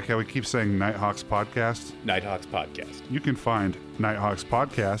loves. You like how we keep saying Nighthawks Podcast? Nighthawks Podcast. You can find Nighthawks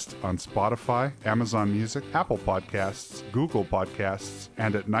Podcast on Spotify, Amazon Music, Apple Podcasts, Google Podcasts,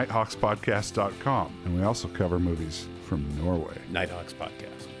 and at nighthawkspodcast.com. And we also cover movies from Norway. Nighthawks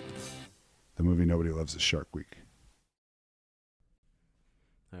Podcast. The movie nobody loves is Shark Week.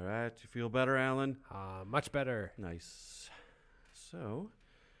 All right, you feel better, Alan? Much better. Nice. So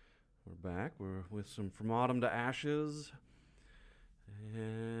we're back. We're with some From Autumn to Ashes.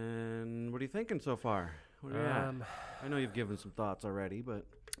 And what are you thinking so far? What are you at? I know you've given some thoughts already, but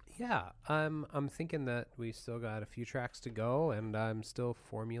Yeah, I'm thinking that we still got a few tracks to go, and I'm still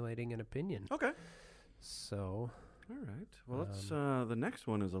formulating an opinion. okay. So, All right. Well, let's. The next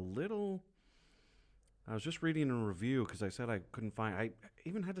one is a little. I was just reading a review because I said I couldn't find. I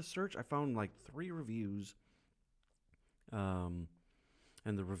even had to search. I found like 3 reviews. And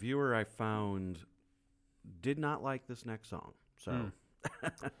the reviewer I found did not like this next song. So.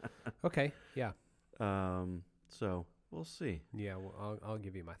 okay, yeah, So we'll see. yeah. Well, I'll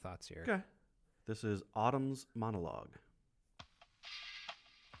give you my thoughts here. Okay. This is Autumn's Monologue.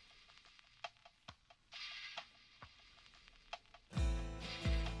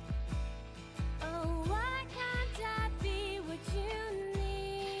 Oh, why can't I be what you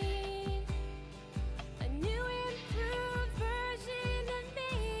need? A new improved version of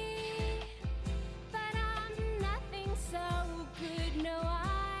me. But I'm nothing so good, no,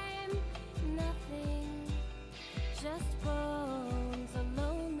 I'm nothing. Just bones, a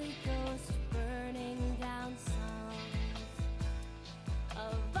lonely ghost burning down songs.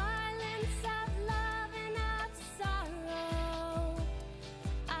 Of violence, of love, and of sorrow.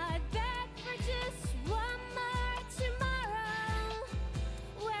 I beg for just one more tomorrow,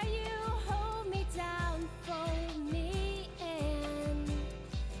 where you hold me down, fold me in,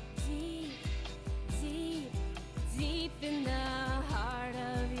 deep, deep, deep in the heart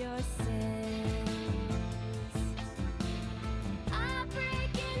of your sins. I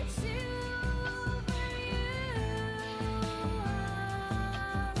break into over you.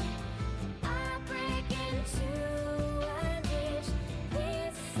 I break into and each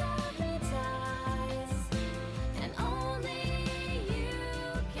piece of me dies, and only you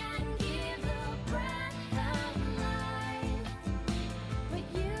can give the breath of life. But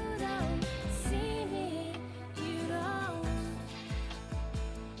you don't see me, you don't.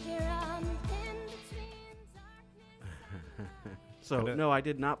 Here I'm in between darkness. So no, I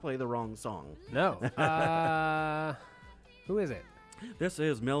did not play the wrong song. No. Who is it? This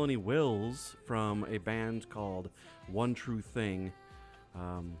is Melanie Wills from a band called One True Thing.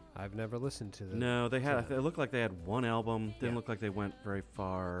 I've never listened to this. No, they had. So- It looked like they had one album. Didn't Yeah. look like they went very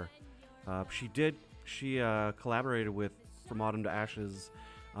far. She collaborated with From Autumn to Ashes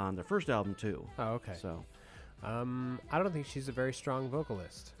on their first album too. Oh, okay. So I don't think she's a very strong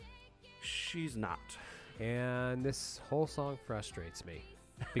vocalist, she's not. and this whole song frustrates me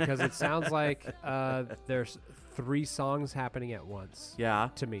because it sounds like there's 3 songs happening at once. Yeah.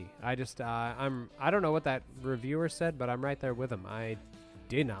 To me, I don't know what that reviewer said, but I'm right there with him. I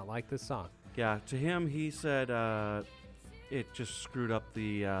did not like this song. Yeah. To him, he said it just screwed up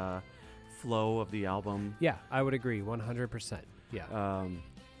the flow of the album. Yeah, I would agree 100%. Yeah.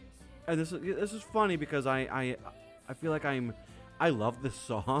 And this is funny because I feel like I love this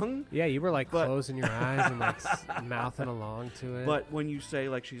song. Yeah, you were like but- closing your eyes and like mouthing along to it. But when you say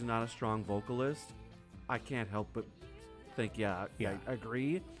like she's not a strong vocalist, I can't help but think, yeah. I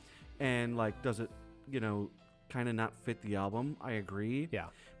agree. And like, does it, kind of not fit the album? I agree. yeah,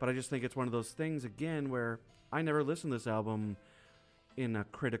 But I just think it's one of those things again where I never listened to this album in a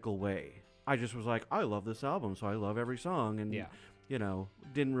critical way. I just was like, I love this album, so I love every song, and Yeah. you know,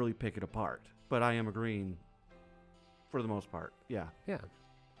 didn't really pick it apart. But I am agreeing for the most part. Yeah. Yeah,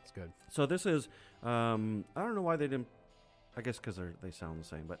 it's good. So this is, I don't know why they didn't. I guess because they sound the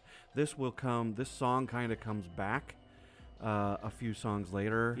same. But this song kind of comes back a few songs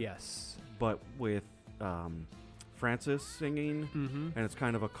later. Yes. But with Francis singing, and it's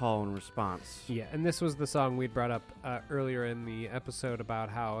kind of a call and response. Yeah, and this was the song we'd brought up earlier in the episode about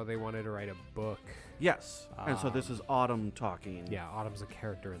how they wanted to write a book. Yes. And so this is Autumn talking. Yeah, Autumn's a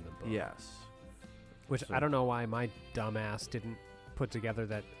character in the book. Yes. Which So- I don't know why my dumbass didn't put together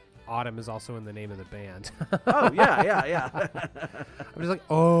that Autumn is also in the name of the band. Oh, yeah. I'm just like,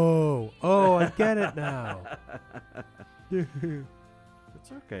 oh, I get it now.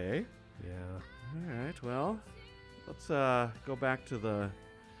 It's okay. Yeah. All right, well, let's go back to the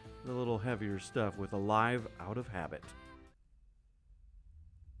little heavier stuff with Alive Out of Habit.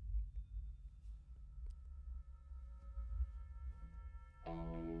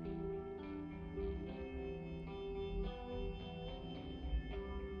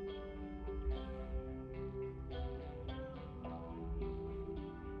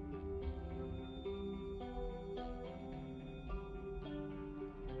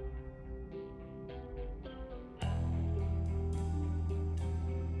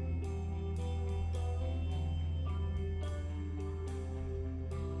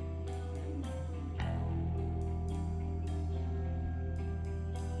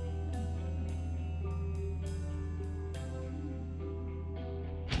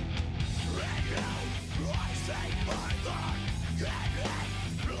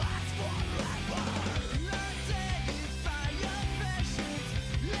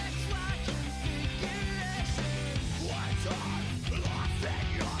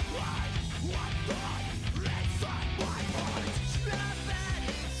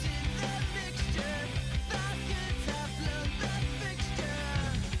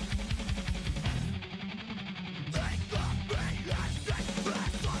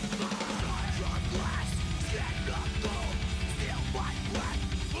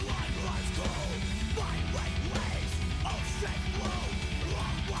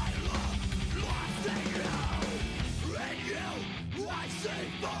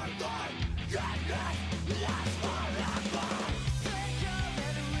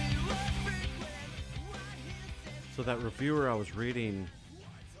 So that reviewer I was reading,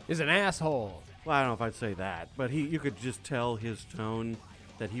 Is an asshole. well, I don't know if I'd say that, but you could just tell his tone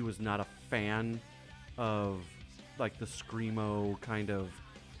that he was not a fan of like the screamo kind of,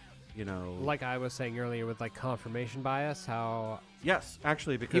 you know. Like I was saying earlier with like confirmation bias, how Yes,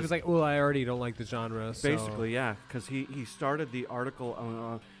 actually, because he was like, well, I already don't like the genre. So. basically, yeah, because he started the article.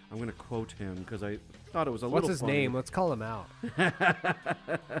 I'm going to quote him because I thought it was a What's little. his funny. name? Let's call him out.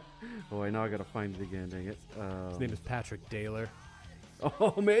 Oh, I know I got to find it again. Dang it. His name is Patrick Daler.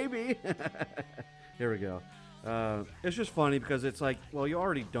 Oh, maybe. Here we go. It's just funny because it's like, well, you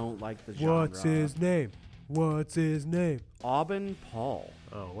already don't like the genre. name? What's his name? Aubin Paul.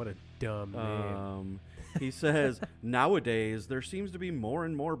 Oh, what a dumb name. He says, nowadays there seems to be more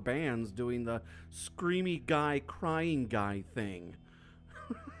and more bands doing the screamy guy, crying guy thing.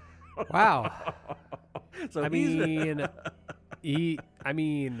 Wow. So I he's, mean,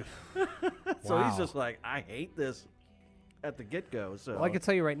 so wow. he's just like, I hate this at the get-go. So Well, I can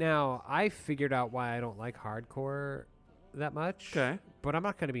tell you right now, I figured out why I don't like hardcore that much. Okay. But I'm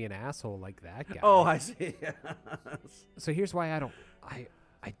not going to be an asshole like that guy. Oh, I see. So here's why I don't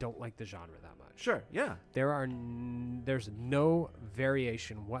like the genre that much. Sure, yeah. There's no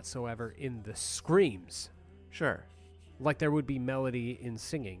variation whatsoever in the screams, Sure. like there would be melody in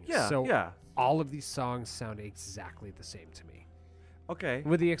singing. Yeah, So yeah. all of these songs sound exactly the same to me, Okay.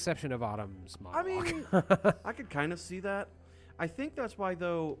 with the exception of Autumn's I monologue. mean, I could kind of see that. I think that's why,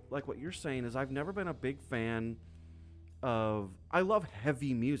 though, like what you're saying is I've never been a big fan of... I love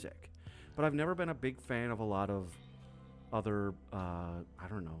heavy music, but I've never been a big fan of a lot of other, I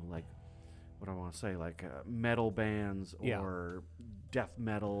don't know, like, what do I want to say, like metal bands Yeah. or death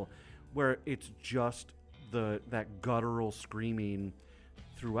metal, where it's just that guttural screaming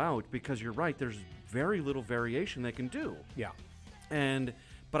throughout, because you're right, there's very little variation they can do. Yeah.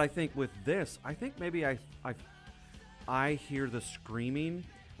 But I think with this, I think maybe I hear the screaming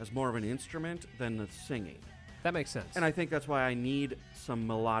as more of an instrument than the singing. That makes sense. And I think that's why I need some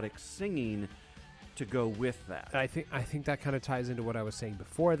melodic singing to go with that. I think that kind of ties into what I was saying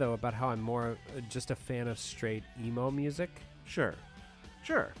before, though, about how I'm more just a fan of straight emo music, Sure.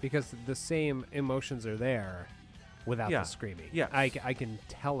 because the same emotions are there without Yeah. the screaming. Yes. I can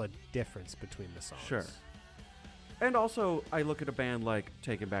tell a difference between the songs. Sure. And also, I look at a band like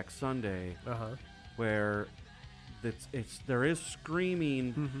Taking Back Sunday, where there is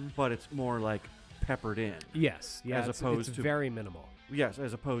screaming, but it's more like peppered in. Yes. Yeah. As it's opposed to- very minimal. Yes,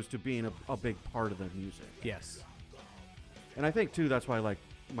 as opposed to being a big part of the music. Yes. And I think too that's why, like,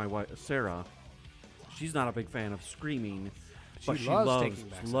 my wife Sarah, she's not a big fan of screaming, but she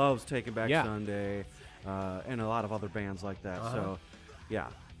loves Taking Back Yeah. Sunday, and a lot of other bands like that. So, yeah.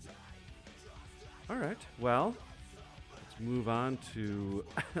 All right. Well, let's move on to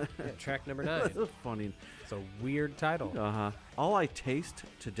Yeah, track number 9. This is funny. It's a weird title. All I Taste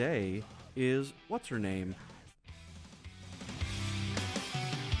Today is what's her name?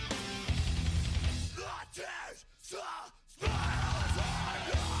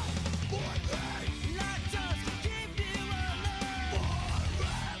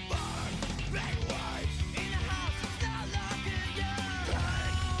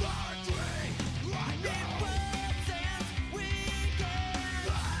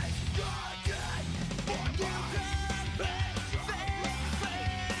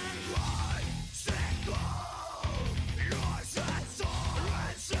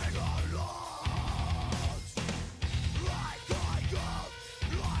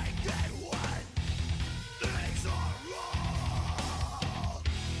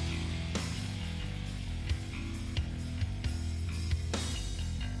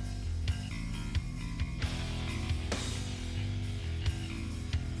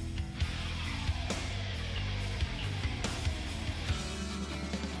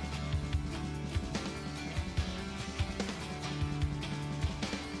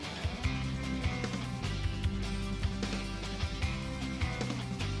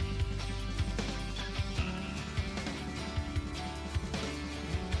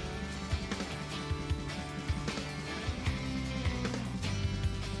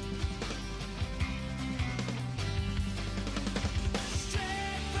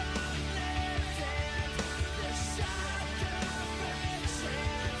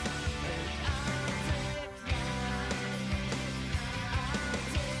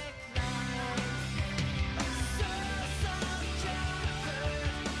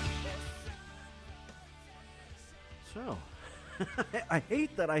 So, I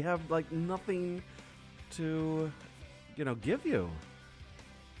hate that I have like nothing to, give you.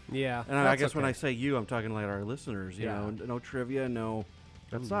 Yeah. And I that's guess when okay. I say you, I'm talking like our listeners. You Yeah. know, no trivia, no.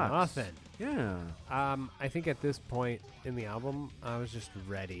 That sucks. Nothing. Yeah. I think at this point in the album, I was just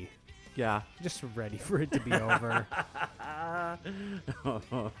ready. Yeah. Just ready for it to be over.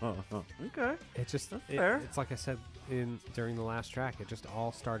 Okay. It just fair. It's like I said during the last track. It just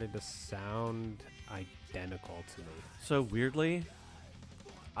all started to sound identical to me. So weirdly,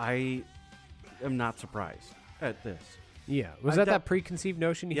 I am not surprised at this. Yeah, was I that de- that preconceived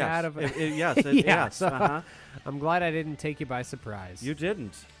notion you had of yes, Yeah, yes. so Uh-huh. I'm glad I didn't take you by surprise. You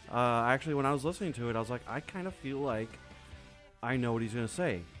didn't. Actually, when I was listening to it, I was like, I kind of feel like I know what he's going to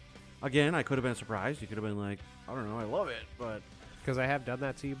say. Again, I could have been surprised. You could have been like, I don't know, I love it, but because I have done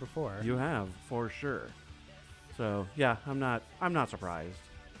that to you before. you have for sure. So yeah, I'm not surprised.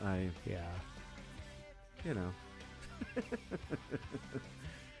 Yeah.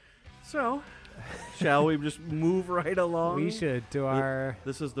 So, shall we just move right along? We should do our.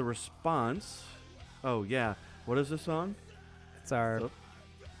 This is the response. Oh yeah, what is this song? It's our Oh.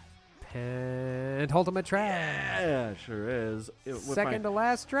 penultimate track. Yeah, sure is. Second to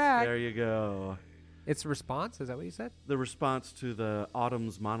last track. There you go. It's response. Is that what you said? The response to the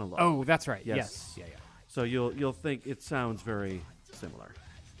Autumn's monologue. Oh, that's right. Yes. Yes. Yeah. So you'll think it sounds very similar.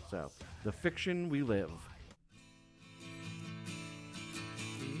 So, the fiction we live.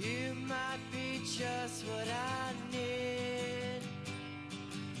 You might be just what I need.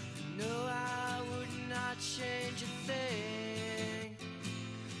 No, I would not change a thing.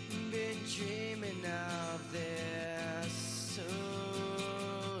 Been dreaming of this so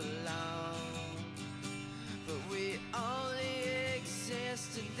long, but we only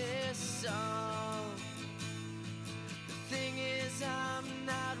exist in this song. The thing is, I'm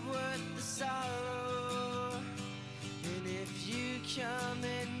not worth the sorrow. And if you come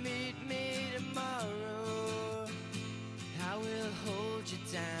and meet me tomorrow,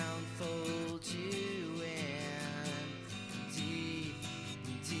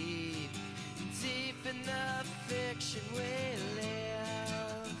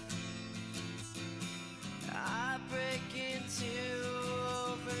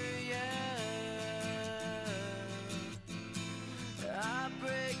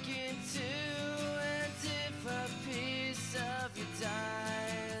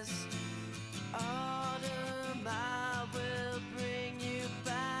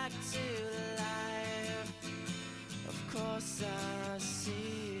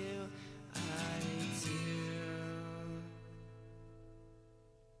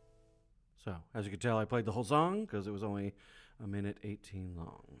 As you can tell, I played the whole song because it was only a minute 18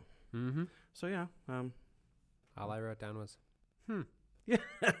 long. Mm-hmm. So yeah, All I wrote down was, yeah,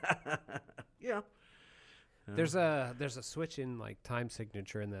 yeah. There's a switch in like time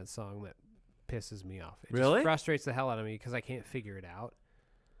signature in that song that pisses me off. It Really? just frustrates the hell out of me because I can't figure it out.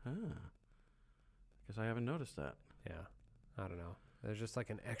 Guess I haven't noticed that. Yeah, I don't know. There's just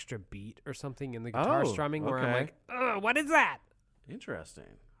like an extra beat or something in the guitar Oh, strumming where I'm okay. like, ugh, what is that? Interesting.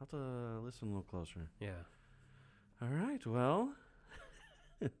 I'll have to listen a little closer. Yeah. All right. Well,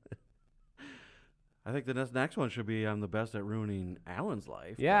 I think the next one should be I'm the best at ruining Alan's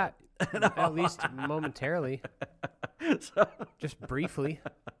life. Yeah, at least momentarily, So, just briefly.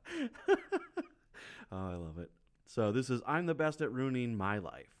 oh, I love it. So this is I'm the best at ruining my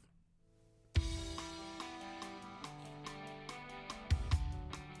life.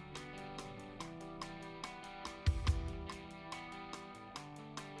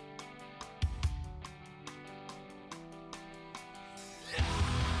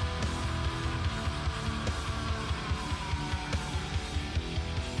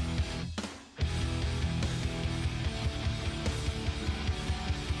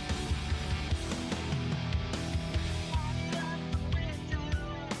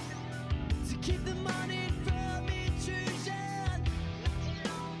 To keep the money from intrusion.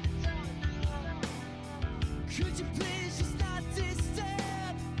 Could you please just not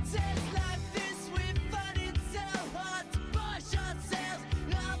disturb? Days like this we find it so hard to push ourselves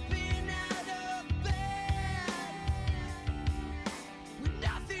up and out of bed. When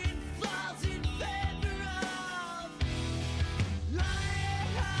nothing falls in favor of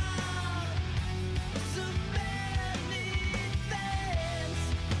lying out. So many things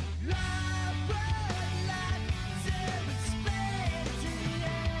I would like to explain to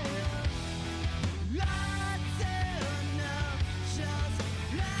you. I don't know, just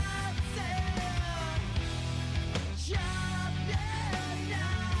I don't. Jump in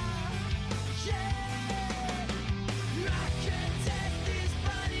now, yeah. I can take this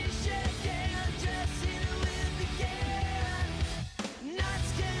body shaking, just in will begin.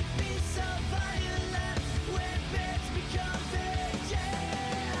 Nights can be so violent when beds become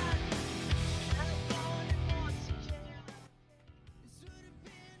vacant.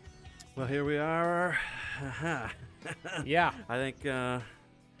 Well, here we are. Yeah. I think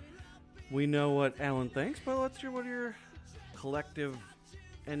we know what Alan thinks, but let's hear what are your collective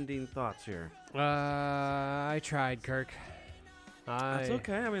ending thoughts here. I tried, Kirk. That's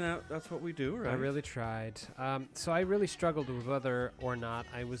okay. I mean, that's what we do, right? I really tried. So I really struggled with whether or not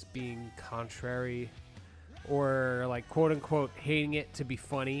I was being contrary or like quote unquote hating it to be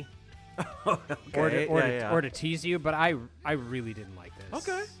funny Okay, or to tease you, but I really didn't like this.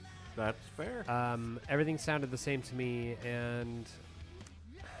 Okay, that's fair. Everything sounded the same to me, and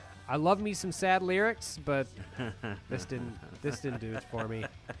I love me some sad lyrics, but this didn't do it for me.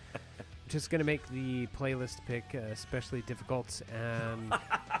 Just gonna make the playlist pick especially difficult, and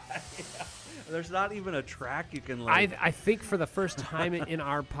There's not even a track you can like. I think for the first time in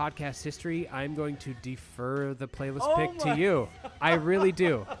our podcast history, I'm going to defer the playlist Oh pick my- to you. I really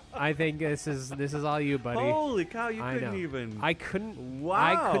do. I think this is all you, buddy. Holy cow! You I couldn't know. even. I couldn't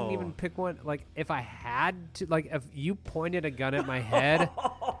Wow. even pick one. Like if I had to, like if you pointed a gun at my head,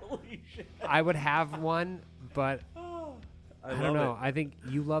 Holy shit! I would have one. But I don't love know. it. I think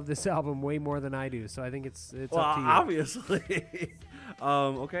you love this album way more than I do. So I think it's Well, up to you. obviously.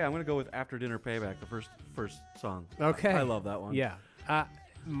 Okay, I'm gonna go with After Dinner Payback, the first song. Okay. I love that one. Yeah.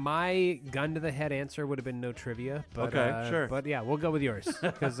 My gun to the head answer would have been no trivia. But, Okay, sure. But yeah, we'll go with yours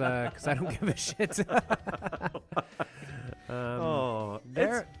because I don't give a shit. Oh,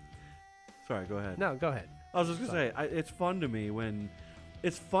 there. sorry. Go ahead. No, go ahead. I was just gonna say it's fun to me when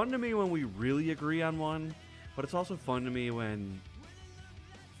we really agree on one, but it's also fun to me when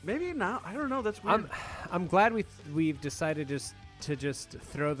maybe not. I don't know. That's weird. I'm glad we've decided to just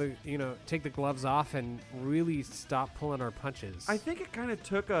throw take the gloves off and really stop pulling our punches. I think it kind of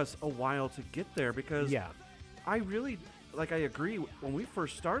took us a while to get there because yeah. I really I agree. When we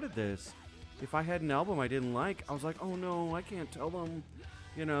first started this, if I had an album I didn't like, I was like, oh no, I can't tell them,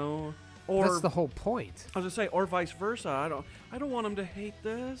 Or That's the whole point. I was gonna say, or vice versa. I don't want them to hate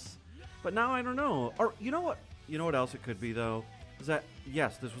this, but now I don't know. Or you know what else it could be though, is that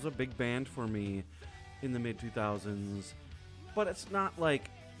yes, this was a big band for me in the mid 2000s, but it's not like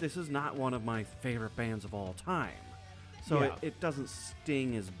this is not one of my favorite bands of all time, so Yeah. it doesn't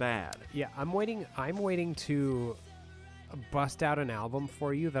sting as bad. Yeah, I'm waiting to bust out an album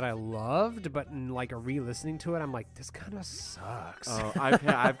for you that I loved, but in like a re-listening to it, I'm like, this kind of sucks. Oh,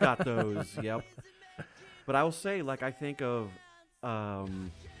 I've got those. Yep. But I will say, like, I think of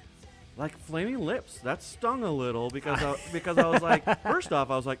Like Flaming Lips, that stung a little because I was like, first off,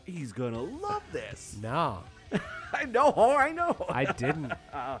 I was like, he's gonna love this. No, I know. I didn't.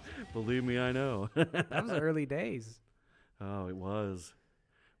 Believe me, I know. That was early days. Oh, it was.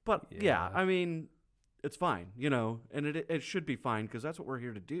 But yeah, Yeah. I mean, it's fine, and it should be fine because that's what we're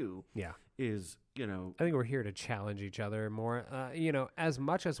here to do. Yeah. Is I think we're here to challenge each other more. As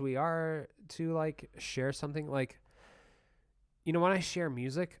much as we are to like share something like, when I share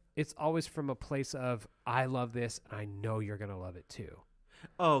music, it's always from a place of I love this and I know you're going to love it too.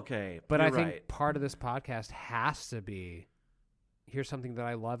 okay, But you're I think right. part of this podcast has to be here's something that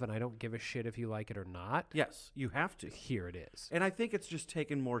I love and I don't give a shit if you like it or not. Yes, you have to. Here it is. And I think it's just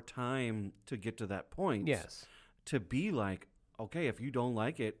taken more time to get to that point. Yes. To be like, okay, if you don't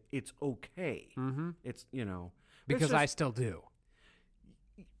like it, it's okay. Mm-hmm. It's, Because I still do.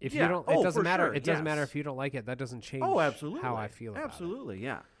 If Yeah. you don't, Oh, it doesn't for matter. sure. It doesn't matter Yes. if you don't like it. That doesn't change Oh, absolutely. how I feel about it. Absolutely,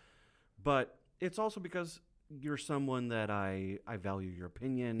 yeah. But it's also because you're someone that I value your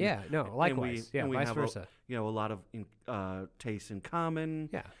opinion. Yeah, no, and likewise. Yeah, and we vice have versa. A lot of tastes in common.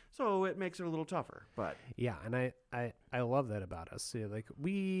 Yeah. So it makes it a little tougher. But Yeah, and I love that about us. Yeah, like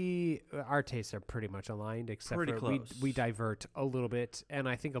our tastes are pretty much aligned, except Pretty for close. we divert a little bit, and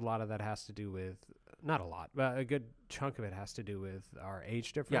I think a lot of that has to do with not a lot, but a good chunk of it has to do with our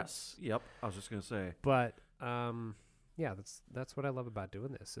age difference. yes, yep. I was just gonna say. But yeah, that's what I love about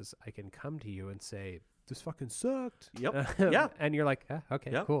doing this is I can come to you and say this fucking sucked. Yep. Yeah. And you're like,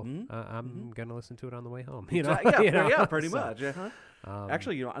 okay, Yep. cool. Mhm. I'm gonna listen to it on the way home. Yeah, You know? yeah, pretty So, much. Uh-huh.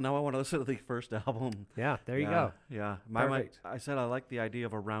 Actually, now I want to listen to the first album. yeah, there you Yeah, go. Yeah, Perfect. I said I like the idea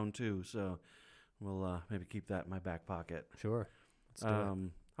of a round 2, so we'll maybe keep that in my back pocket. Sure. Let's do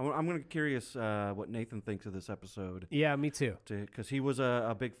it. I'm going to be curious what Nathan thinks of this episode Yeah, me too. because he was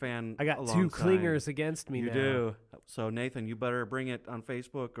a big fan. I got two alongside. clingers against me You now. do. So Nathan, you better bring it on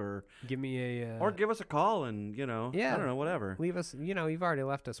Facebook or Give me a give us a call and Yeah. I don't know, whatever. leave us. You've already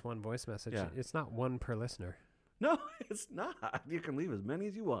left us one voice message. Yeah. It's not one per listener. No, it's not. You can leave as many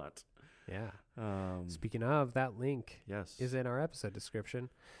as you want. Yeah. Um, Speaking of, that link yes. is in our episode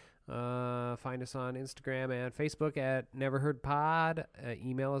description. Find us on Instagram and Facebook at NeverHeardPod.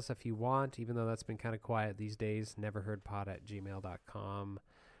 Email us if you want, even though that's been kind of quiet these days. NeverHeardPod@gmail.com.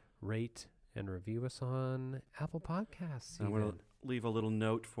 Rate and review us on Apple Podcasts. I'm going even. to leave a little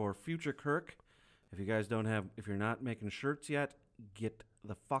note for future Kirk. If you're not making shirts yet, get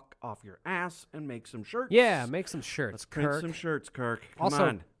the fuck off your ass and make some shirts. Yeah, make some shirts, Let's print Kirk. some shirts, Kirk. Come Also,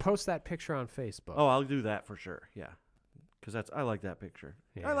 on. post that picture on Facebook. Oh, I'll do that for sure. Yeah. Because I like that picture.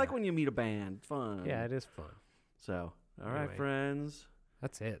 I like Yeah. when you meet a band. It's fun. Yeah, it is fun. So, all right, Anyway. friends.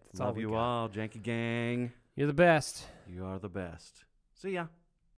 That's it. That's all Love we you got. all. Janky Gang. You're the best. You are the best. See ya.